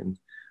comedians.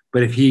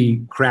 But if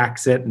he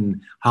cracks it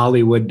and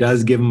Hollywood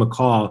does give him a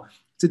call,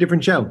 it's a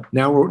different show.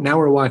 Now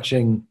we're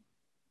watching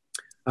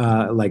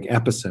like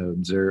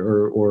episodes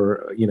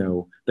or you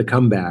know, The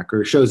Comeback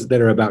or shows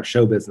that are about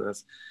show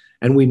business.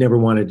 And we never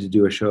wanted to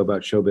do a show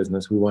about show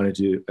business. We wanted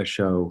to do a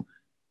show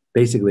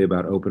basically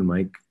about open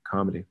mic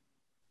comedy.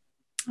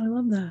 I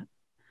love that.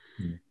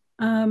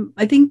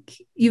 I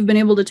think you've been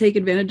able to take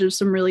advantage of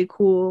some really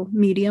cool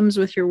mediums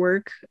with your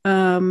work.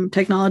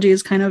 Technology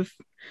has kind of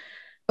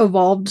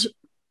evolved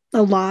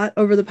a lot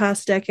over the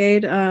past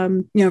decade.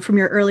 You know, from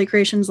your early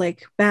creations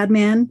like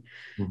Badman,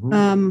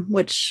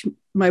 which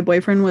my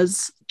boyfriend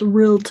was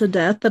thrilled to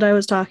death that I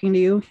was talking to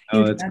you.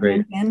 Oh, that's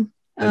great.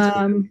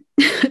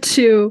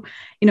 To,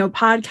 you know,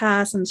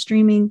 podcasts and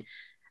streaming.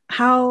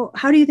 How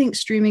do you think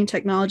streaming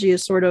technology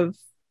has sort of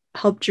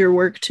helped your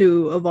work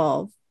to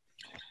evolve?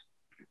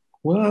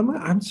 Well,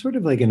 I'm sort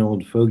of like an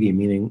old fogey,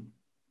 meaning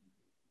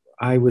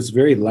I was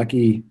very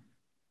lucky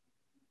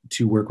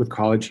to work with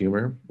College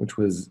Humor, which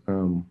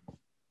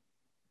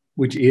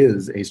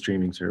is a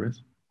streaming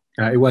service.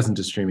 It wasn't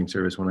a streaming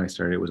service when I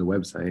started. It was a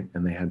website,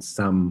 and they had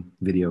some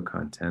video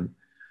content.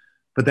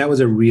 But that was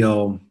a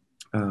real,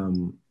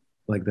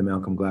 like the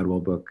Malcolm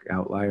Gladwell book,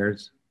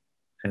 Outliers.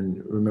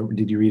 And remember,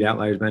 did you read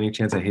Outliers by any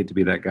chance? I hate to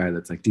be that guy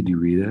that's like, did you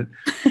read it?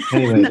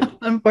 Anyway, no,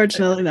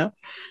 unfortunately, no.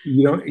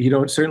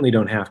 You certainly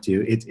don't have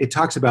to. It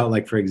talks about,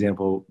 like, for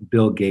example,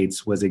 Bill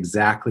Gates was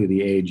exactly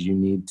the age you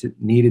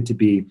needed to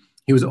be.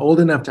 He was old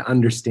enough to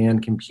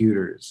understand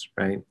computers,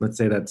 right? Let's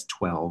say that's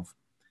 12,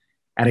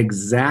 at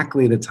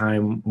exactly the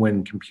time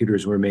when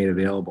computers were made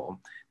available.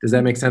 Does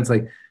that make sense?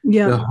 Like,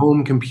 yeah. The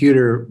home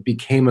computer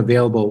became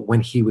available when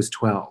he was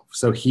 12.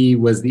 So he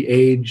was the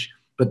age,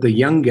 but the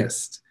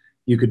youngest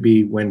you could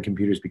be when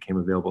computers became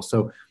available.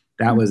 So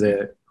that was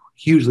a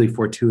hugely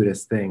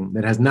fortuitous thing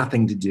that has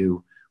nothing to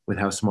do with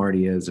how smart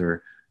he is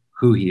or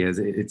who he is.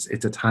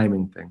 It's a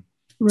timing thing.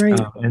 Right.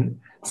 And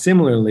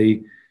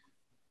similarly,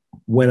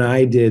 when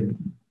I did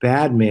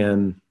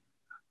Badman,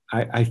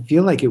 I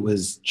feel like it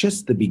was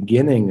just the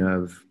beginning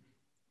of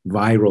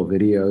viral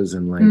videos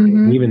and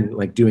like even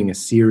like doing a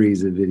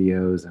series of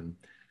videos. And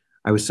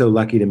I was so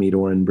lucky to meet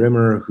Oren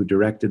Brimmer, who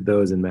directed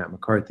those, and Matt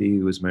McCarthy,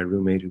 who was my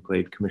roommate, who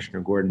played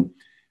Commissioner Gordon.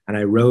 And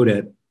I wrote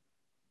it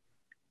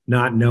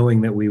not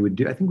knowing that we would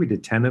do, I think we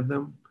did 10 of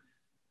them.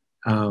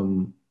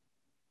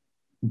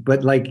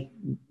 But like,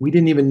 we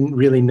didn't even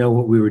really know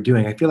what we were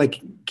doing. I feel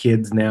like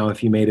kids now,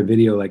 if you made a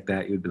video like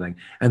that, you'd be like,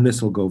 and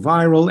this will go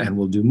viral and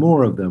we'll do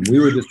more of them.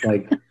 We were just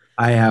like,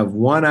 I have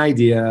one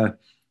idea.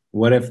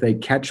 What if they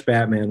catch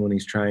Batman when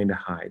he's trying to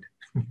hide?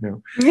 You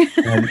know,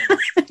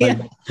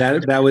 and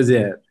that was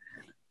it.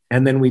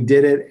 And then we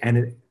did it.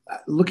 And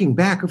looking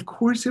back, of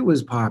course it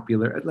was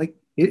popular. Like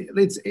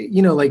it's,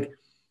 you know, like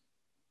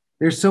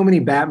there's so many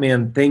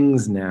Batman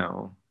things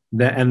now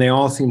and they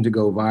all seem to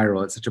go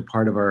viral. It's such a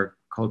part of our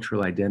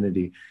cultural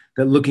identity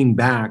that looking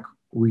back,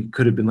 we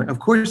could have been like, of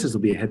course this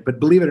will be a hit.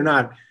 But believe it or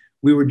not,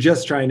 we were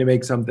just trying to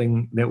make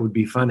something that would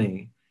be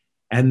funny.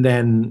 And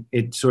then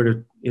it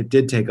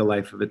did take a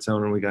life of its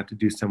own and we got to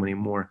do so many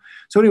more.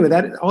 So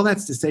anyway, all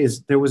that's to say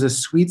is there was a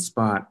sweet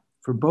spot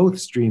for both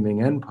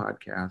streaming and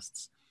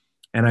podcasts.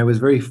 And I was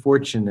very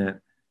fortunate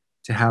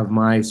to have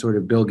my sort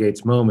of Bill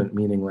Gates moment,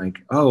 meaning like,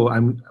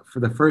 for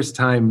the first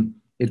time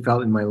it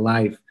felt in my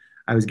life,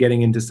 I was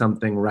getting into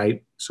something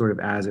right sort of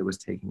as it was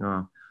taking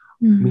off,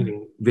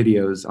 meaning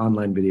videos,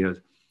 online videos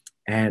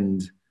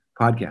and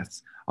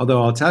podcasts.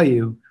 Although I'll tell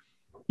you,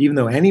 even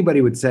though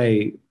anybody would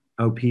say,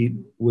 oh, Pete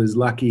was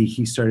lucky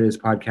he started his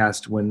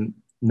podcast when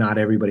not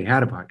everybody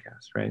had a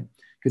podcast, right?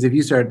 Because if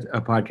you start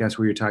a podcast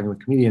where you're talking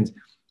with comedians,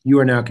 you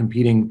are now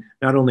competing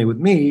not only with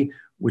me,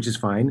 which is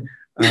fine,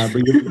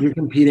 but you're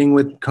competing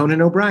with Conan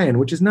O'Brien,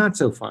 which is not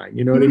so fine.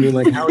 You know what I mean?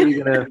 Like, how are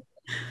you going to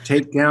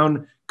take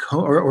down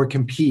or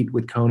compete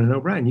with Conan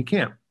O'Brien? You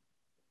can't.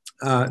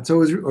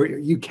 Or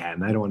you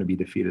can. I don't want to be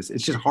defeatist.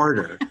 It's just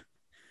harder.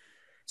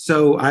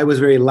 So I was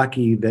very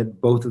lucky that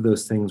both of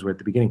those things were at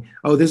the beginning.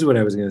 Oh, this is what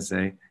I was going to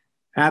say.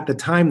 At the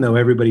time, though,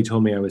 everybody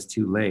told me I was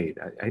too late.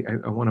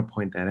 I want to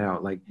point that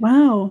out. Like,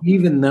 wow.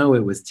 Even though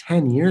it was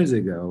 10 years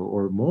ago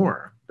or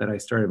more that I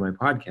started my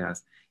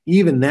podcast,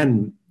 even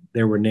then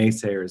there were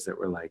naysayers that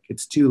were like,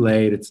 it's too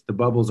late. The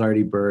bubble's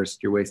already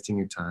burst. You're wasting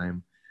your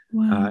time.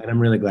 Wow. And I'm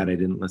really glad I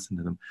didn't listen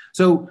to them.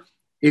 So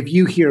if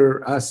you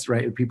hear us,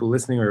 right, people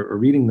listening or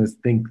reading this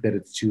think that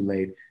it's too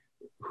late,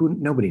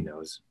 nobody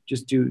knows.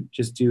 Just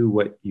do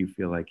what you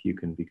feel like you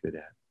can be good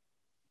at.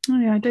 Oh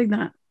yeah, I dig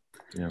that.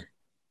 Yeah.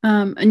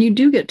 And you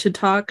do get to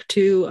talk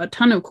to a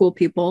ton of cool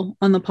people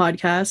on the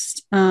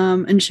podcast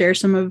and share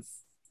some of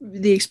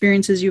the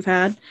experiences you've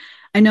had.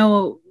 I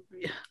know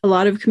a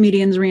lot of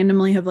comedians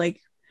randomly have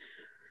like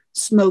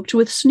smoked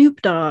with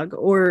Snoop Dogg,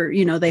 or,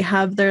 you know, they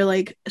have their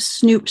like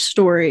Snoop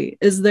story.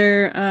 Is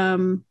there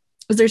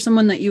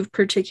someone that you've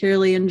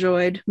particularly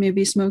enjoyed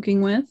maybe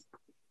smoking with?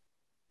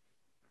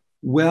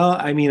 Well,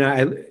 I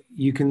mean,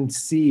 you can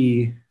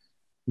see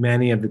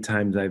many of the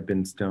times I've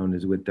been stoned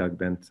is with Doug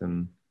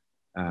Benson.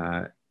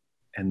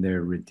 And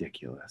they're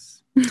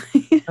ridiculous.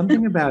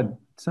 Something about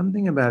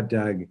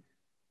Doug,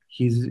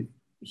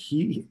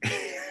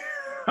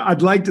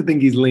 I'd like to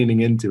think he's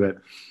leaning into it,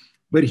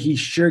 but he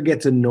sure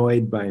gets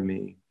annoyed by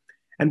me.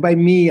 And by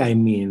me, I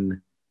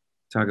mean,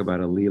 talk about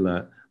a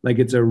Leela, like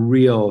it's a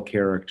real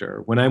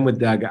character. When I'm with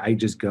Doug, I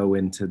just go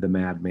into the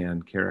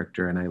madman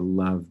character and I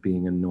love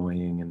being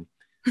annoying and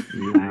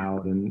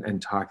loud and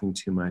talking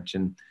too much.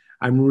 And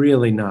I'm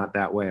really not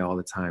that way all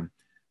the time.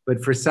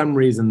 But for some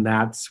reason,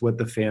 that's what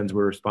the fans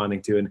were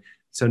responding to. And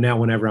so now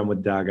whenever I'm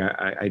with Doug,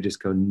 I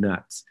just go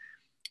nuts.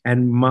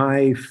 And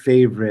my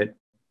favorite,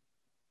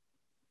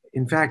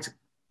 in fact,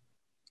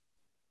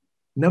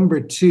 number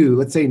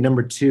two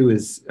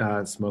is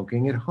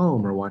smoking at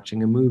home or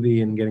watching a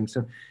movie and getting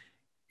some.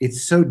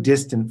 It's so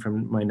distant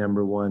from my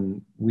number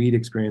one weed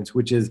experience,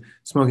 which is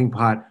smoking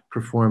pot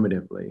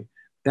performatively.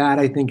 That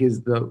I think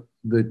is the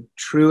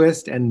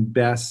truest and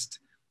best.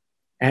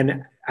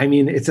 And I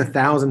mean, it's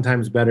 1,000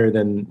 times better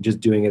than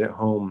just doing it at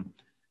home.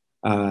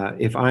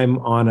 If I'm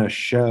on a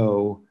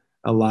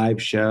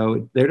live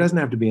show, there doesn't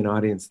have to be an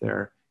audience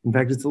there. In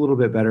fact, it's a little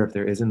bit better if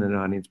there isn't an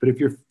audience. But if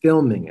you're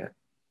filming it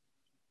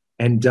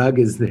and Doug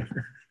is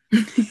there,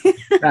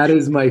 that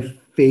is my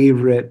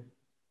favorite.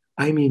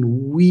 I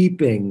mean,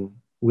 weeping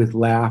with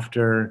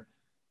laughter,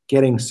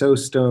 getting so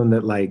stoned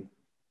that I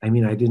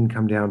didn't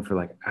come down for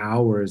like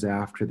hours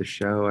after the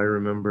show. I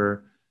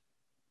remember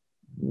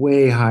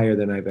way higher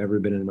than I've ever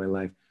been in my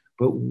life,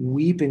 but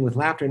weeping with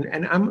laughter.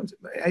 And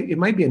it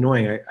might be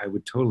annoying. I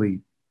would totally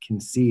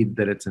concede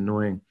that it's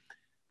annoying.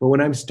 But when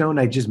I'm stoned,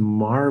 I just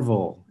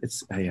marvel.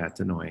 It's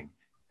annoying.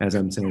 As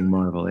I'm saying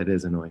marvel, it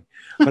is annoying.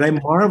 But I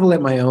marvel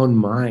at my own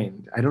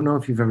mind. I don't know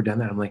if you've ever done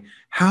that. I'm like,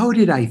 how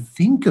did I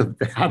think of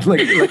that?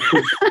 Like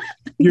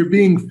you're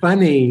being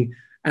funny.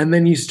 And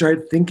then you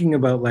start thinking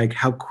about like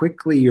how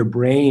quickly you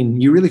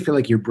really feel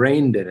like your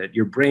brain did it.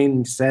 Your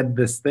brain said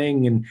this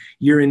thing and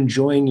you're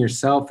enjoying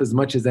yourself as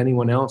much as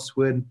anyone else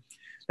would.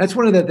 That's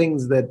one of the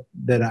things that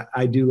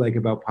I do like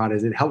about pot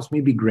is it helps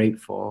me be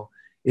grateful.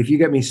 If you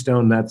get me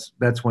stoned,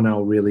 that's when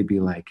I'll really be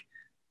like,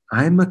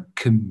 I'm a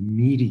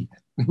comedian.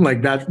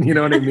 Like that, you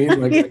know what I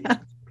mean? Like yeah.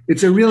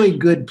 It's a really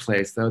good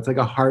place though. It's like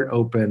a heart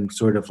open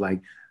sort of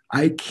like,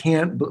 I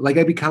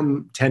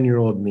become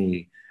 10-year-old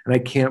me. And I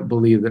can't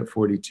believe that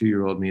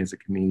 42-year-old me is a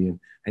comedian.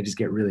 I just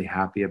get really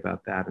happy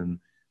about that. And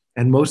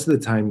most of the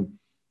time,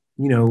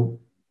 you know,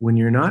 when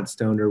you're not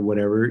stoned or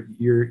whatever,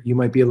 you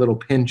might be a little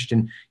pinched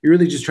and you're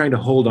really just trying to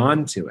hold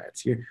on to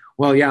it.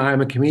 Well, yeah,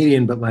 I'm a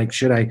comedian, but like,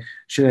 should I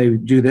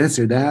do this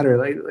or that? Or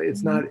like,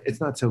 it's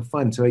not so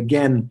fun. So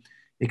again,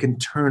 it can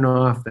turn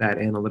off that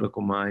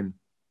analytical mind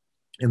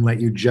and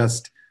let you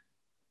just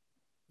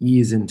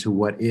ease into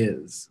what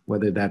is,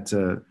 whether that's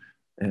a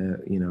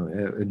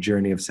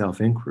journey of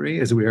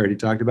self-inquiry, as we already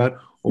talked about,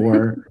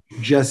 or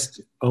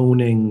just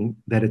owning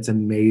that it's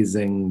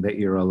amazing that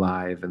you're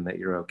alive and that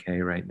you're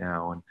okay right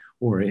now,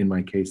 or in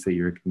my case, that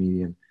you're a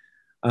comedian.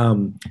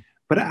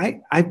 But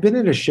I've been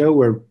at a show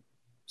where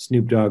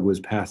Snoop Dogg was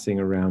passing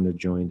around a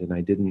joint, and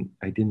I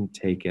didn't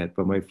take it,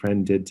 but my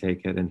friend did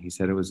take it, and he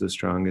said it was the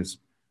strongest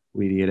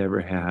weed he had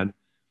ever had.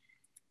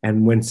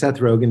 And when Seth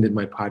Rogen did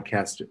my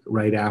podcast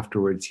right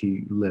afterwards,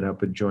 he lit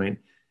up a joint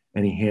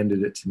and he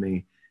handed it to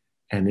me.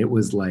 And it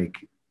was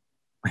like,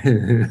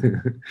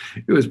 it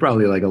was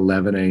probably like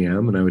 11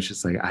 a.m. And I was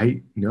just like,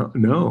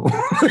 no.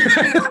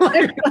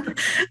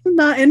 I'm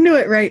not into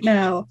it right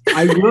now.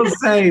 I will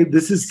say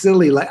this is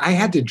silly. Like I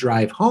had to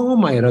drive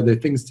home. I had other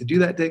things to do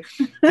that day.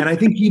 And I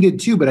think he did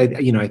too, but I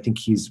think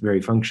he's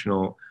very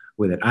functional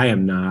with it. I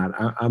am not.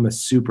 I'm a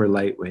super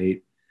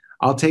lightweight.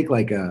 I'll take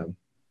like a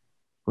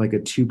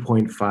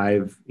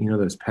 2.5,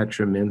 those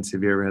Petra mints.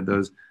 Have you ever had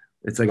those?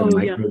 It's like a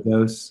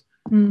microdose.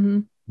 Yeah. Mm-hmm.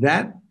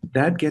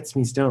 That gets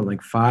me stoned.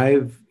 Like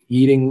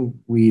eating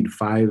weed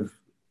 5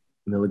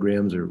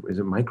 milligrams, or is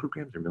it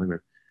micrograms or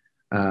milligrams?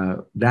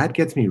 That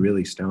gets me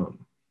really stoned.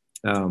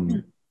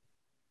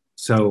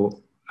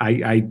 So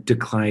I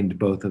declined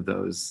both of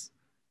those.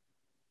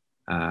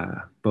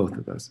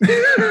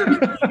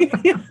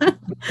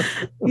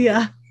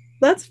 Yeah,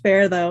 that's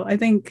fair though. I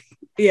think,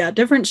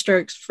 different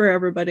strokes for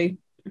everybody.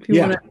 If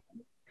you want to,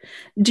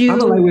 I'm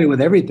a lightweight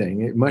with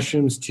everything.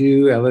 Mushrooms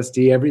too,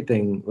 LSD,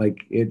 everything.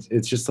 Like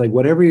it's just like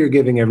whatever you're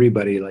giving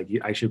everybody. Like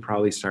I should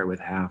probably start with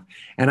half.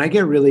 And I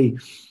get really,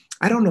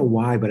 I don't know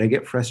why, but I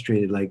get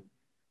frustrated. Like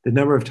the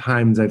number of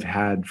times I've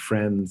had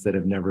friends that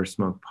have never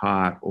smoked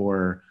pot,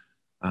 or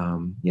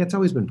it's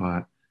always been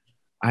pot.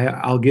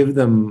 I'll give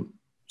them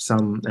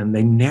some, and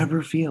they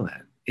never feel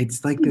it.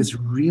 It's like this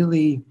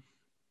really.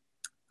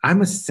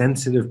 I'm a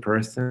sensitive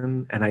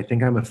person, and I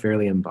think I'm a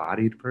fairly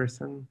embodied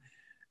person.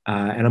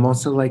 And I'm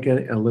also like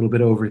a little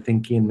bit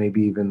overthinking,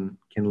 maybe even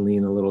can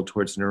lean a little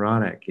towards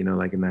neurotic,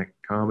 like in that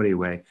comedy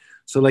way.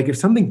 So like if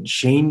something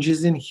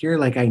changes in here,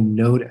 like I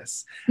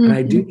notice. Mm-hmm. And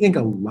I do think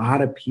a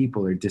lot of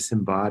people are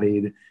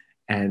disembodied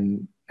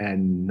and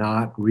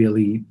not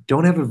really,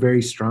 don't have a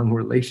very strong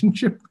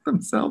relationship with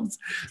themselves.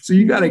 So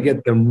you got to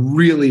get them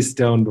really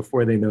stoned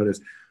before they notice.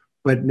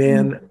 But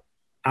man,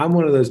 I'm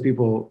one of those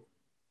people,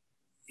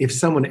 if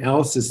someone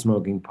else is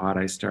smoking pot,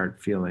 I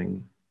start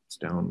feeling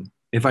stoned.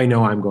 If I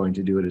know I'm going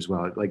to do it as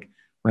well. Like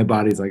my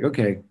body's like,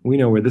 okay, we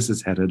know where this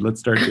is headed. Let's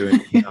start doing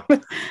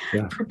it.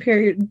 Yeah.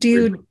 Prepare.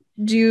 Do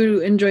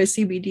you enjoy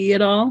CBD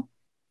at all?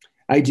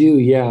 I do,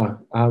 yeah.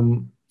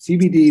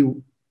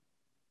 CBD,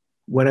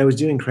 when I was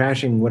doing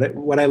crashing,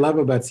 what I love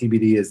about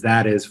CBD is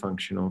that is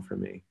functional for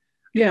me.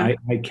 Yeah.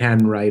 I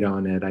can write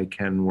on it. I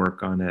can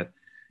work on it.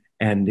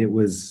 And it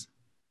was,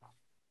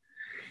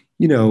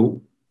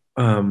 Ned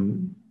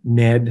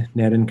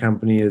and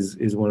Company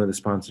is one of the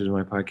sponsors of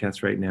my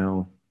podcast right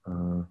now.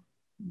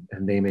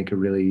 And they make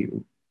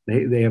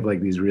they have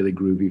like these really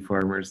groovy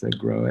farmers that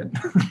grow it,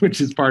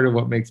 which is part of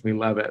what makes me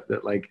love it,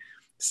 that like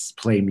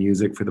play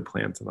music for the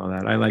plants and all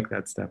that. I like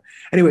that stuff.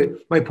 Anyway,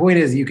 my point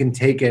is you can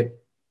take it.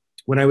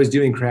 When I was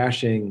doing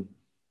crashing,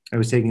 I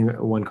was taking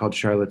one called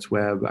Charlotte's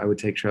Web. I would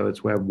take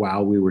Charlotte's Web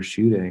while we were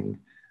shooting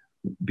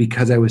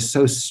because I was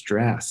so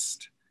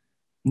stressed,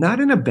 not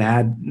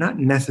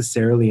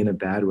necessarily in a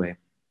bad way,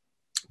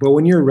 but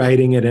when you're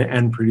writing it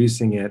and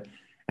producing it,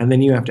 and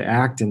then you have to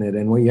act in it.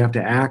 And what you have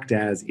to act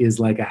as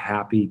is like a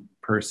happy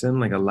person,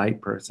 like a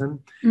light person.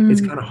 Mm-hmm. It's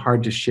kind of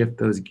hard to shift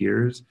those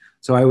gears.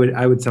 So I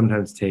would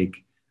sometimes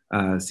take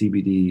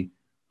CBD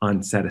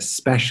on set,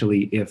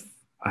 especially if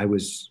I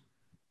was,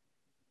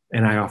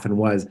 and I often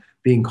was,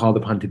 being called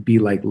upon to be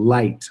like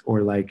light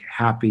or like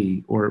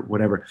happy or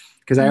whatever.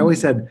 Because I always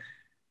said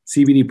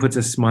CBD puts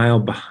a smile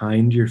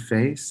behind your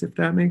face, if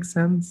that makes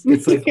sense.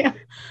 It's like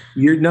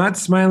you're not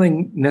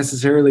smiling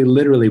necessarily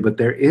literally, but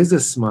there is a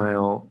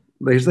smile.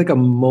 There's like a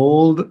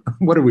mold.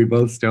 What are we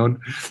both stoned?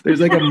 There's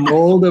like a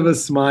mold of a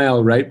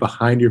smile right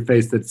behind your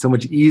face that's so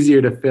much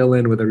easier to fill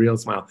in with a real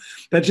smile.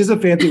 That's just a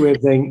fancy way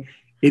of saying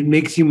it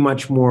makes you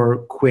much more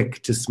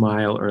quick to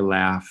smile or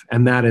laugh.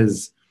 And that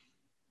is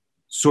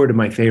sort of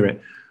my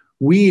favorite.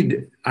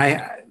 Weed,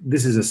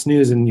 this is a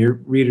snooze and your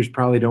readers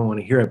probably don't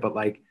want to hear it, but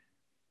like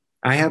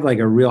I have like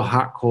a real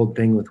hot, cold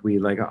thing with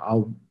weed. Like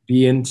I'll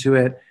be into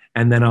it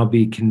and then I'll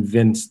be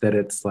convinced that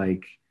it's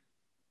like,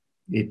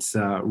 it's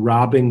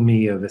robbing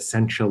me of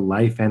essential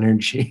life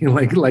energy.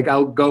 like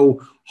I'll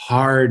go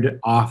hard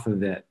off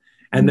of it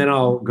and then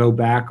I'll go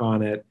back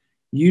on it,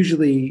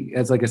 usually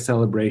as like a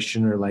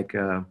celebration or like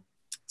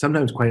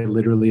sometimes quite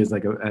literally as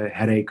like a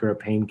headache or a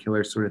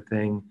painkiller sort of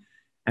thing.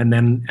 and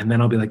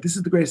then I'll be like, this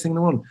is the greatest thing in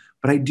the world.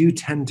 But I do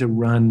tend to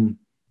run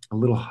a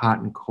little hot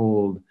and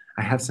cold.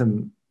 I have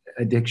some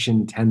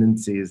addiction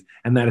tendencies,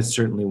 and that is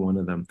certainly one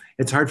of them.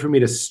 It's hard for me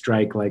to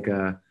strike like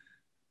a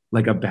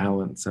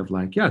balance of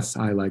like, yes,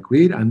 I like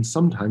weed and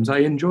sometimes I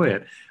enjoy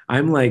it.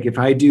 I'm like, if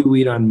I do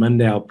weed on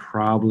Monday, I'll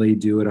probably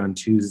do it on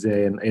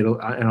Tuesday, and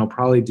I'll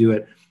probably do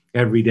it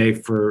every day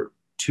for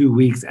 2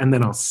 weeks, and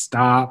then I'll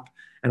stop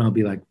and I'll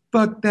be like,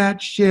 fuck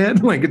that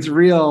shit. Like, it's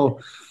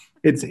real.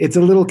 It's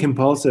a little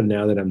compulsive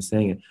now that I'm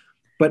saying it.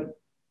 But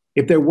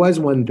if there was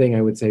one thing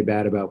I would say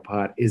bad about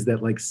pot, is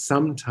that like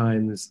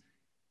sometimes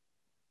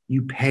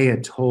you pay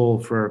a toll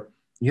for,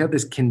 you have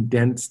this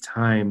condensed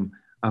time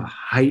of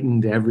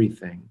heightened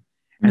everything.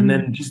 And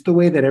then just the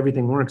way that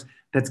everything works,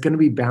 that's going to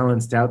be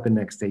balanced out the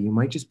next day. You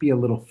might just be a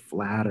little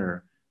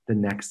flatter the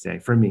next day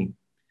for me.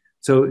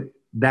 So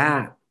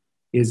that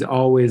is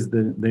always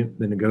the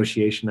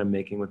negotiation I'm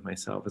making with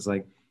myself, is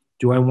like,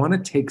 do I want to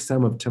take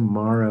some of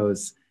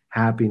tomorrow's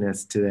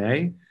happiness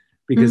today?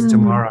 Because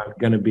tomorrow I'm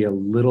going to be a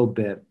little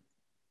bit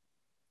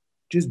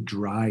just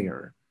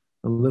drier,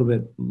 a little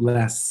bit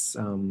less,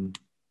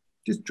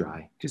 just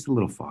dry, just a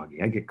little foggy.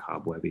 I get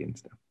cobwebby and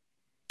stuff.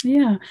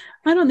 Yeah,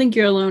 I don't think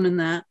you're alone in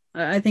that.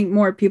 I think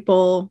more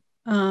people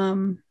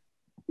do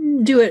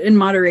it in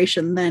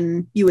moderation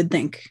than you would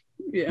think,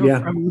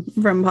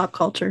 from pop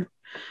culture.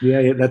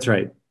 Yeah, that's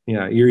right.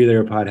 Yeah, you're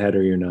either a pothead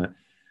or you're not.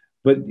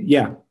 But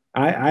yeah,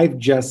 I've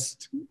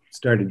just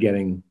started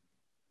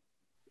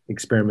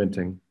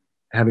experimenting,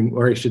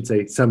 or I should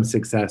say, some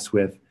success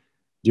with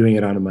doing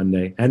it on a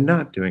Monday and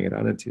not doing it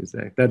on a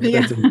Tuesday.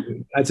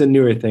 That's a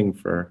newer thing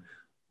for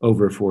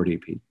over 40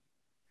 people.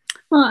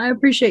 Well, I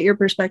appreciate your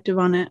perspective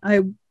on it.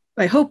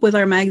 I hope with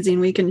our magazine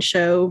we can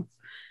show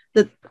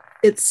that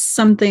it's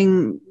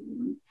something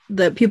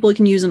that people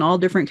can use in all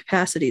different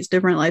capacities,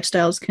 different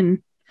lifestyles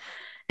can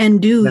and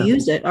do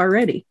use it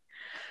already.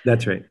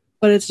 That's right.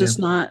 But it's just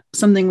not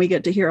something we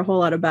get to hear a whole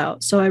lot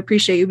about. So I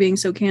appreciate you being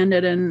so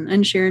candid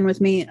and sharing with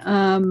me.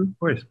 Of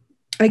course.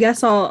 I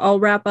guess I'll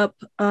wrap up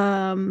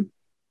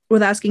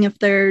with asking if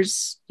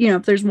there's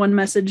one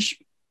message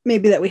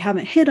maybe that we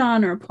haven't hit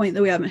on, or a point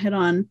that we haven't hit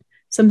on,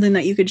 something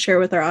that you could share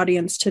with our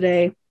audience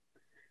today.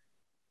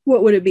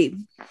 What would it be?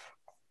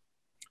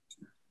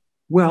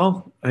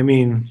 Well, I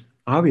mean,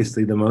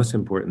 obviously the most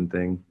important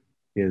thing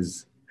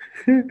is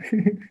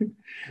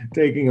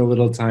taking a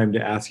little time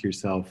to ask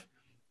yourself,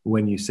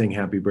 when you sing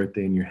happy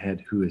birthday in your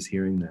head, who is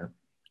hearing that?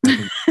 I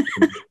think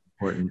that's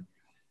important.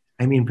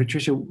 I mean,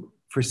 Patricia,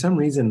 for some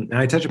reason, and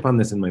I touch upon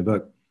this in my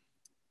book,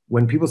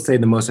 when people say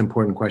the most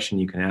important question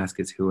you can ask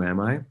is, who am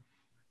I?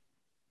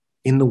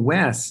 In the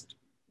West,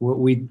 what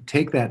we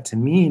take that to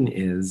mean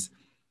is,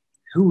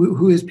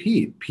 who is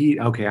Pete? Pete,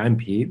 okay, I'm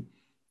Pete.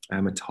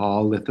 I'm a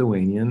tall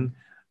Lithuanian.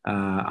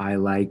 I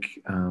like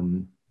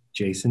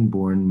Jason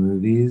Bourne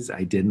movies.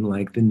 I didn't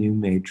like the new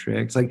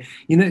Matrix. Like,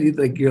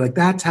 you're like,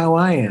 that's how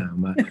I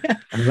am.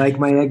 I like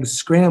my eggs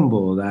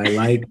scrambled. I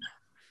like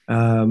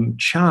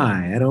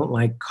chai. I don't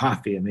like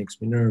coffee. It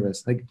makes me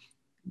nervous. Like,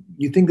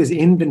 you think this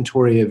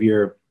inventory of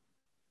your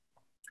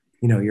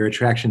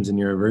attractions and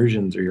your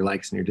aversions, or your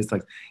likes and your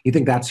dislikes, you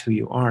think that's who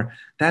you are.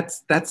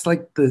 That's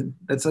like the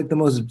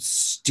most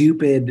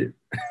stupid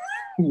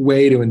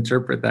way to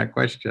interpret that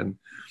question.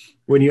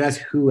 When you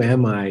ask, who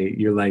am I?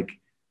 You're like,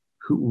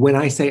 when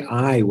I say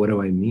I, what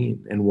do I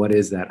mean? And what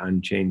is that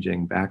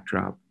unchanging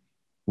backdrop?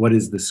 What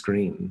is the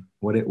screen?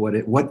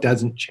 What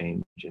doesn't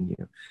change in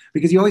you?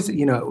 Because you always,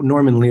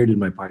 Norman Lear did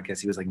my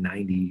podcast. He was like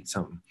 90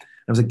 something.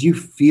 I was like, do you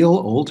feel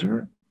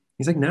older?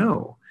 He's like,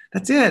 no,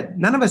 that's it.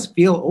 None of us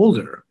feel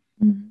older.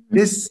 Mm-hmm.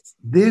 This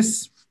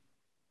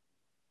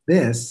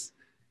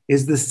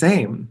is the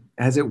same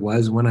as it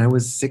was when I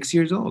was 6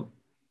 years old.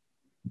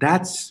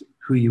 That's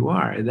who you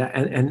are.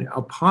 And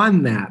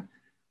upon that,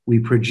 we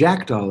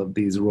project all of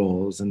these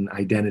roles and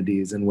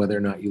identities, and whether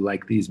or not you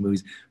like these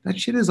movies. That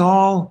shit is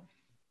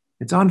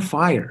it's on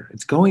fire.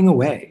 It's going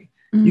away.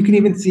 Mm-hmm. You can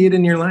even see it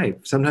in your life.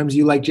 Sometimes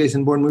you like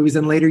Jason Bourne movies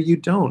and later you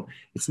don't.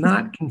 It's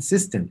not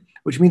consistent,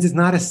 which means it's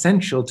not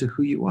essential to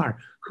who you are.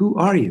 Who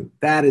are you?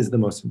 That is the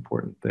most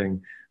important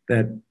thing.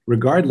 That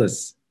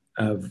regardless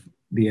of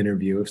the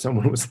interview, if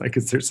someone was like,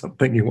 is there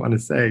something you want to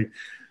say?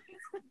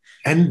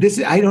 And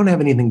I don't have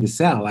anything to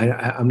sell.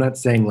 I'm not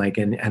saying like,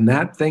 and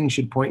that thing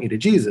should point you to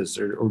Jesus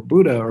or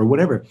Buddha or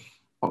whatever.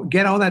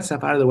 Get all that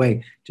stuff out of the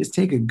way. Just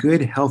take a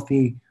good,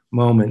 healthy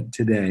moment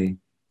today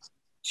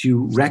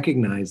to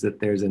recognize that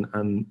there's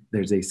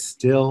a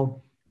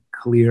still,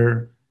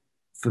 clear,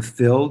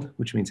 fulfilled,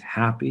 which means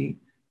happy,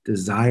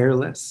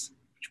 desireless,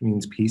 which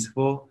means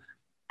peaceful,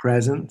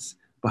 presence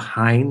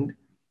behind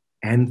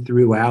and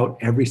throughout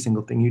every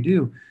single thing you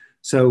do.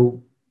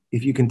 So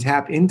if you can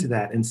tap into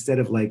that instead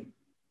of like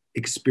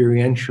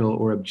experiential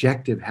or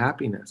objective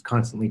happiness,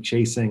 constantly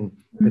chasing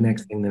the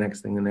next thing, the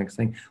next thing, the next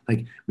thing,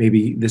 like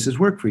maybe this is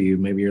work for you.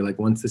 Maybe you're like,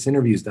 once this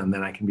interview is done,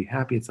 then I can be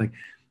happy. It's like,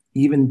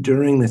 even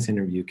during this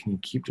interview, can you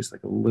keep just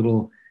like a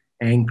little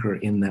anchor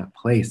in that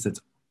place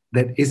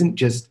that isn't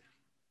just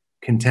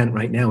content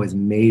right now, is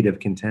made of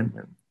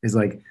contentment. Is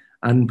like,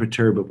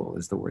 Unperturbable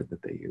is the word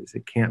that they use.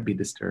 It can't be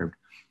disturbed.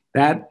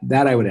 That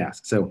I would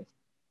ask. So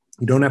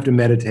you don't have to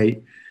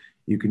meditate.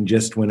 You can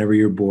just, whenever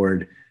you're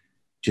bored,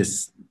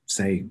 just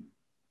say,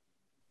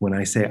 when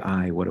I say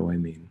I, what do I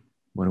mean?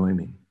 What do I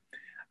mean?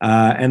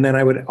 And then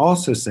I would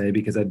also say,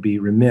 because I'd be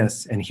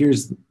remiss, and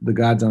here's the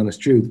God's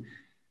honest truth,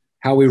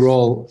 how we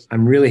roll,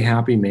 I'm really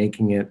happy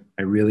making it.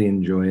 I really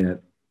enjoy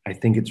it. I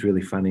think it's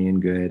really funny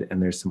and good,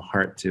 and there's some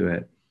heart to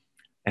it.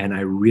 And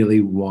I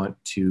really want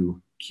to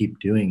keep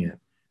doing it.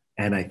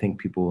 And I think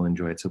people will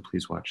enjoy it. So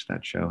please watch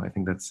that show. I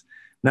think that's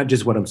not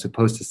just what I'm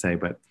supposed to say,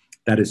 but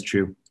that is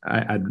true.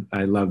 I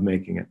love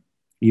making it.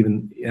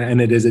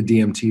 And it is a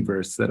DMT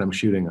verse that I'm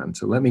shooting on.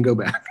 So let me go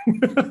back.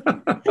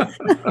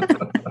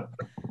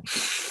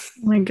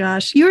 Oh my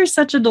gosh, you are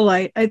such a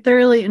delight. I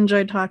thoroughly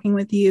enjoyed talking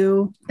with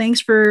you.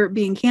 Thanks for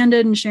being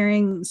candid and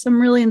sharing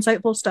some really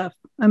insightful stuff.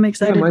 I'm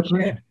excited to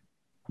share it.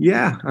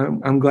 Yeah,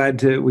 I'm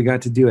glad we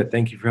got to do it.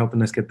 Thank you for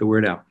helping us get the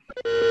word out.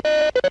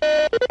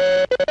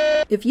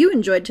 If you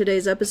enjoyed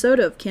today's episode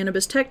of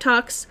Cannabis Tech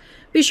Talks,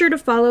 be sure to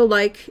follow,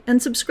 like,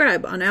 and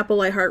subscribe on Apple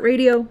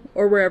iHeartRadio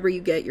or wherever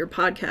you get your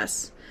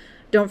podcasts.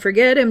 Don't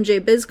forget, MJ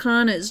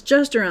BizCon is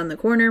just around the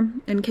corner,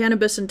 and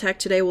Cannabis and Tech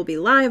Today will be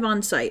live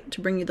on site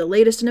to bring you the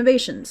latest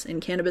innovations in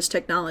cannabis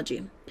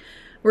technology.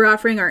 We're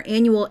offering our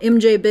annual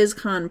MJ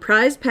BizCon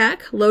prize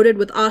pack loaded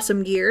with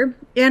awesome gear,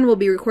 and we'll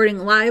be recording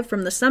live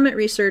from the Summit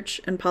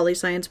Research and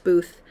Polyscience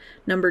booth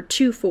number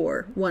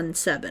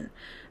 2417.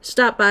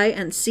 Stop by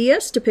and see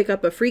us to pick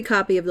up a free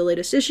copy of the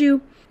latest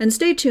issue, and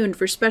stay tuned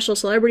for special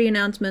celebrity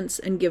announcements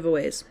and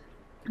giveaways.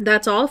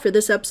 That's all for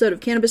this episode of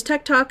Cannabis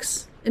Tech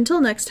Talks. Until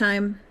next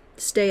time,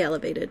 stay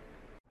elevated.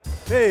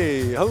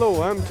 Hey,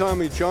 hello, I'm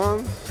Tommy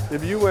Chong.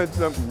 If you want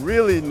something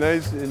really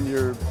nice in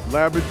your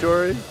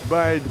laboratory,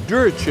 buy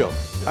DuraChill.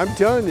 I'm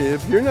telling you,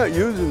 if you're not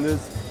using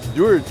this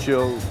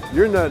DuraChill,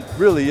 you're not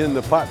really in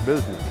the pot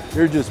business.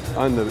 You're just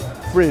on the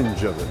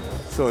fringe of it.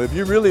 So if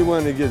you really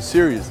want to get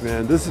serious,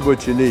 man, this is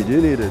what you need.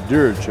 You need a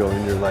DuraChill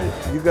in your life.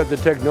 You got the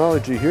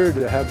technology here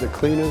to have the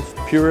cleanest,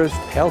 purest,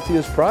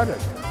 healthiest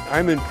product.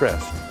 I'm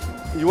impressed.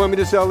 You want me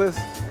to sell this?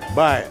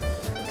 Buy it.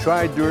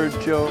 Try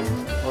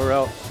DuraChill or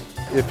else.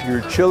 If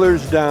your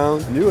chiller's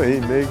down, you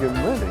ain't making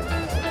money.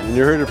 And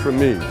you heard it from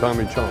me,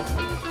 Tommy Chong.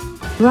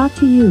 Brought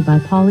to you by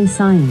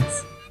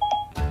Polyscience.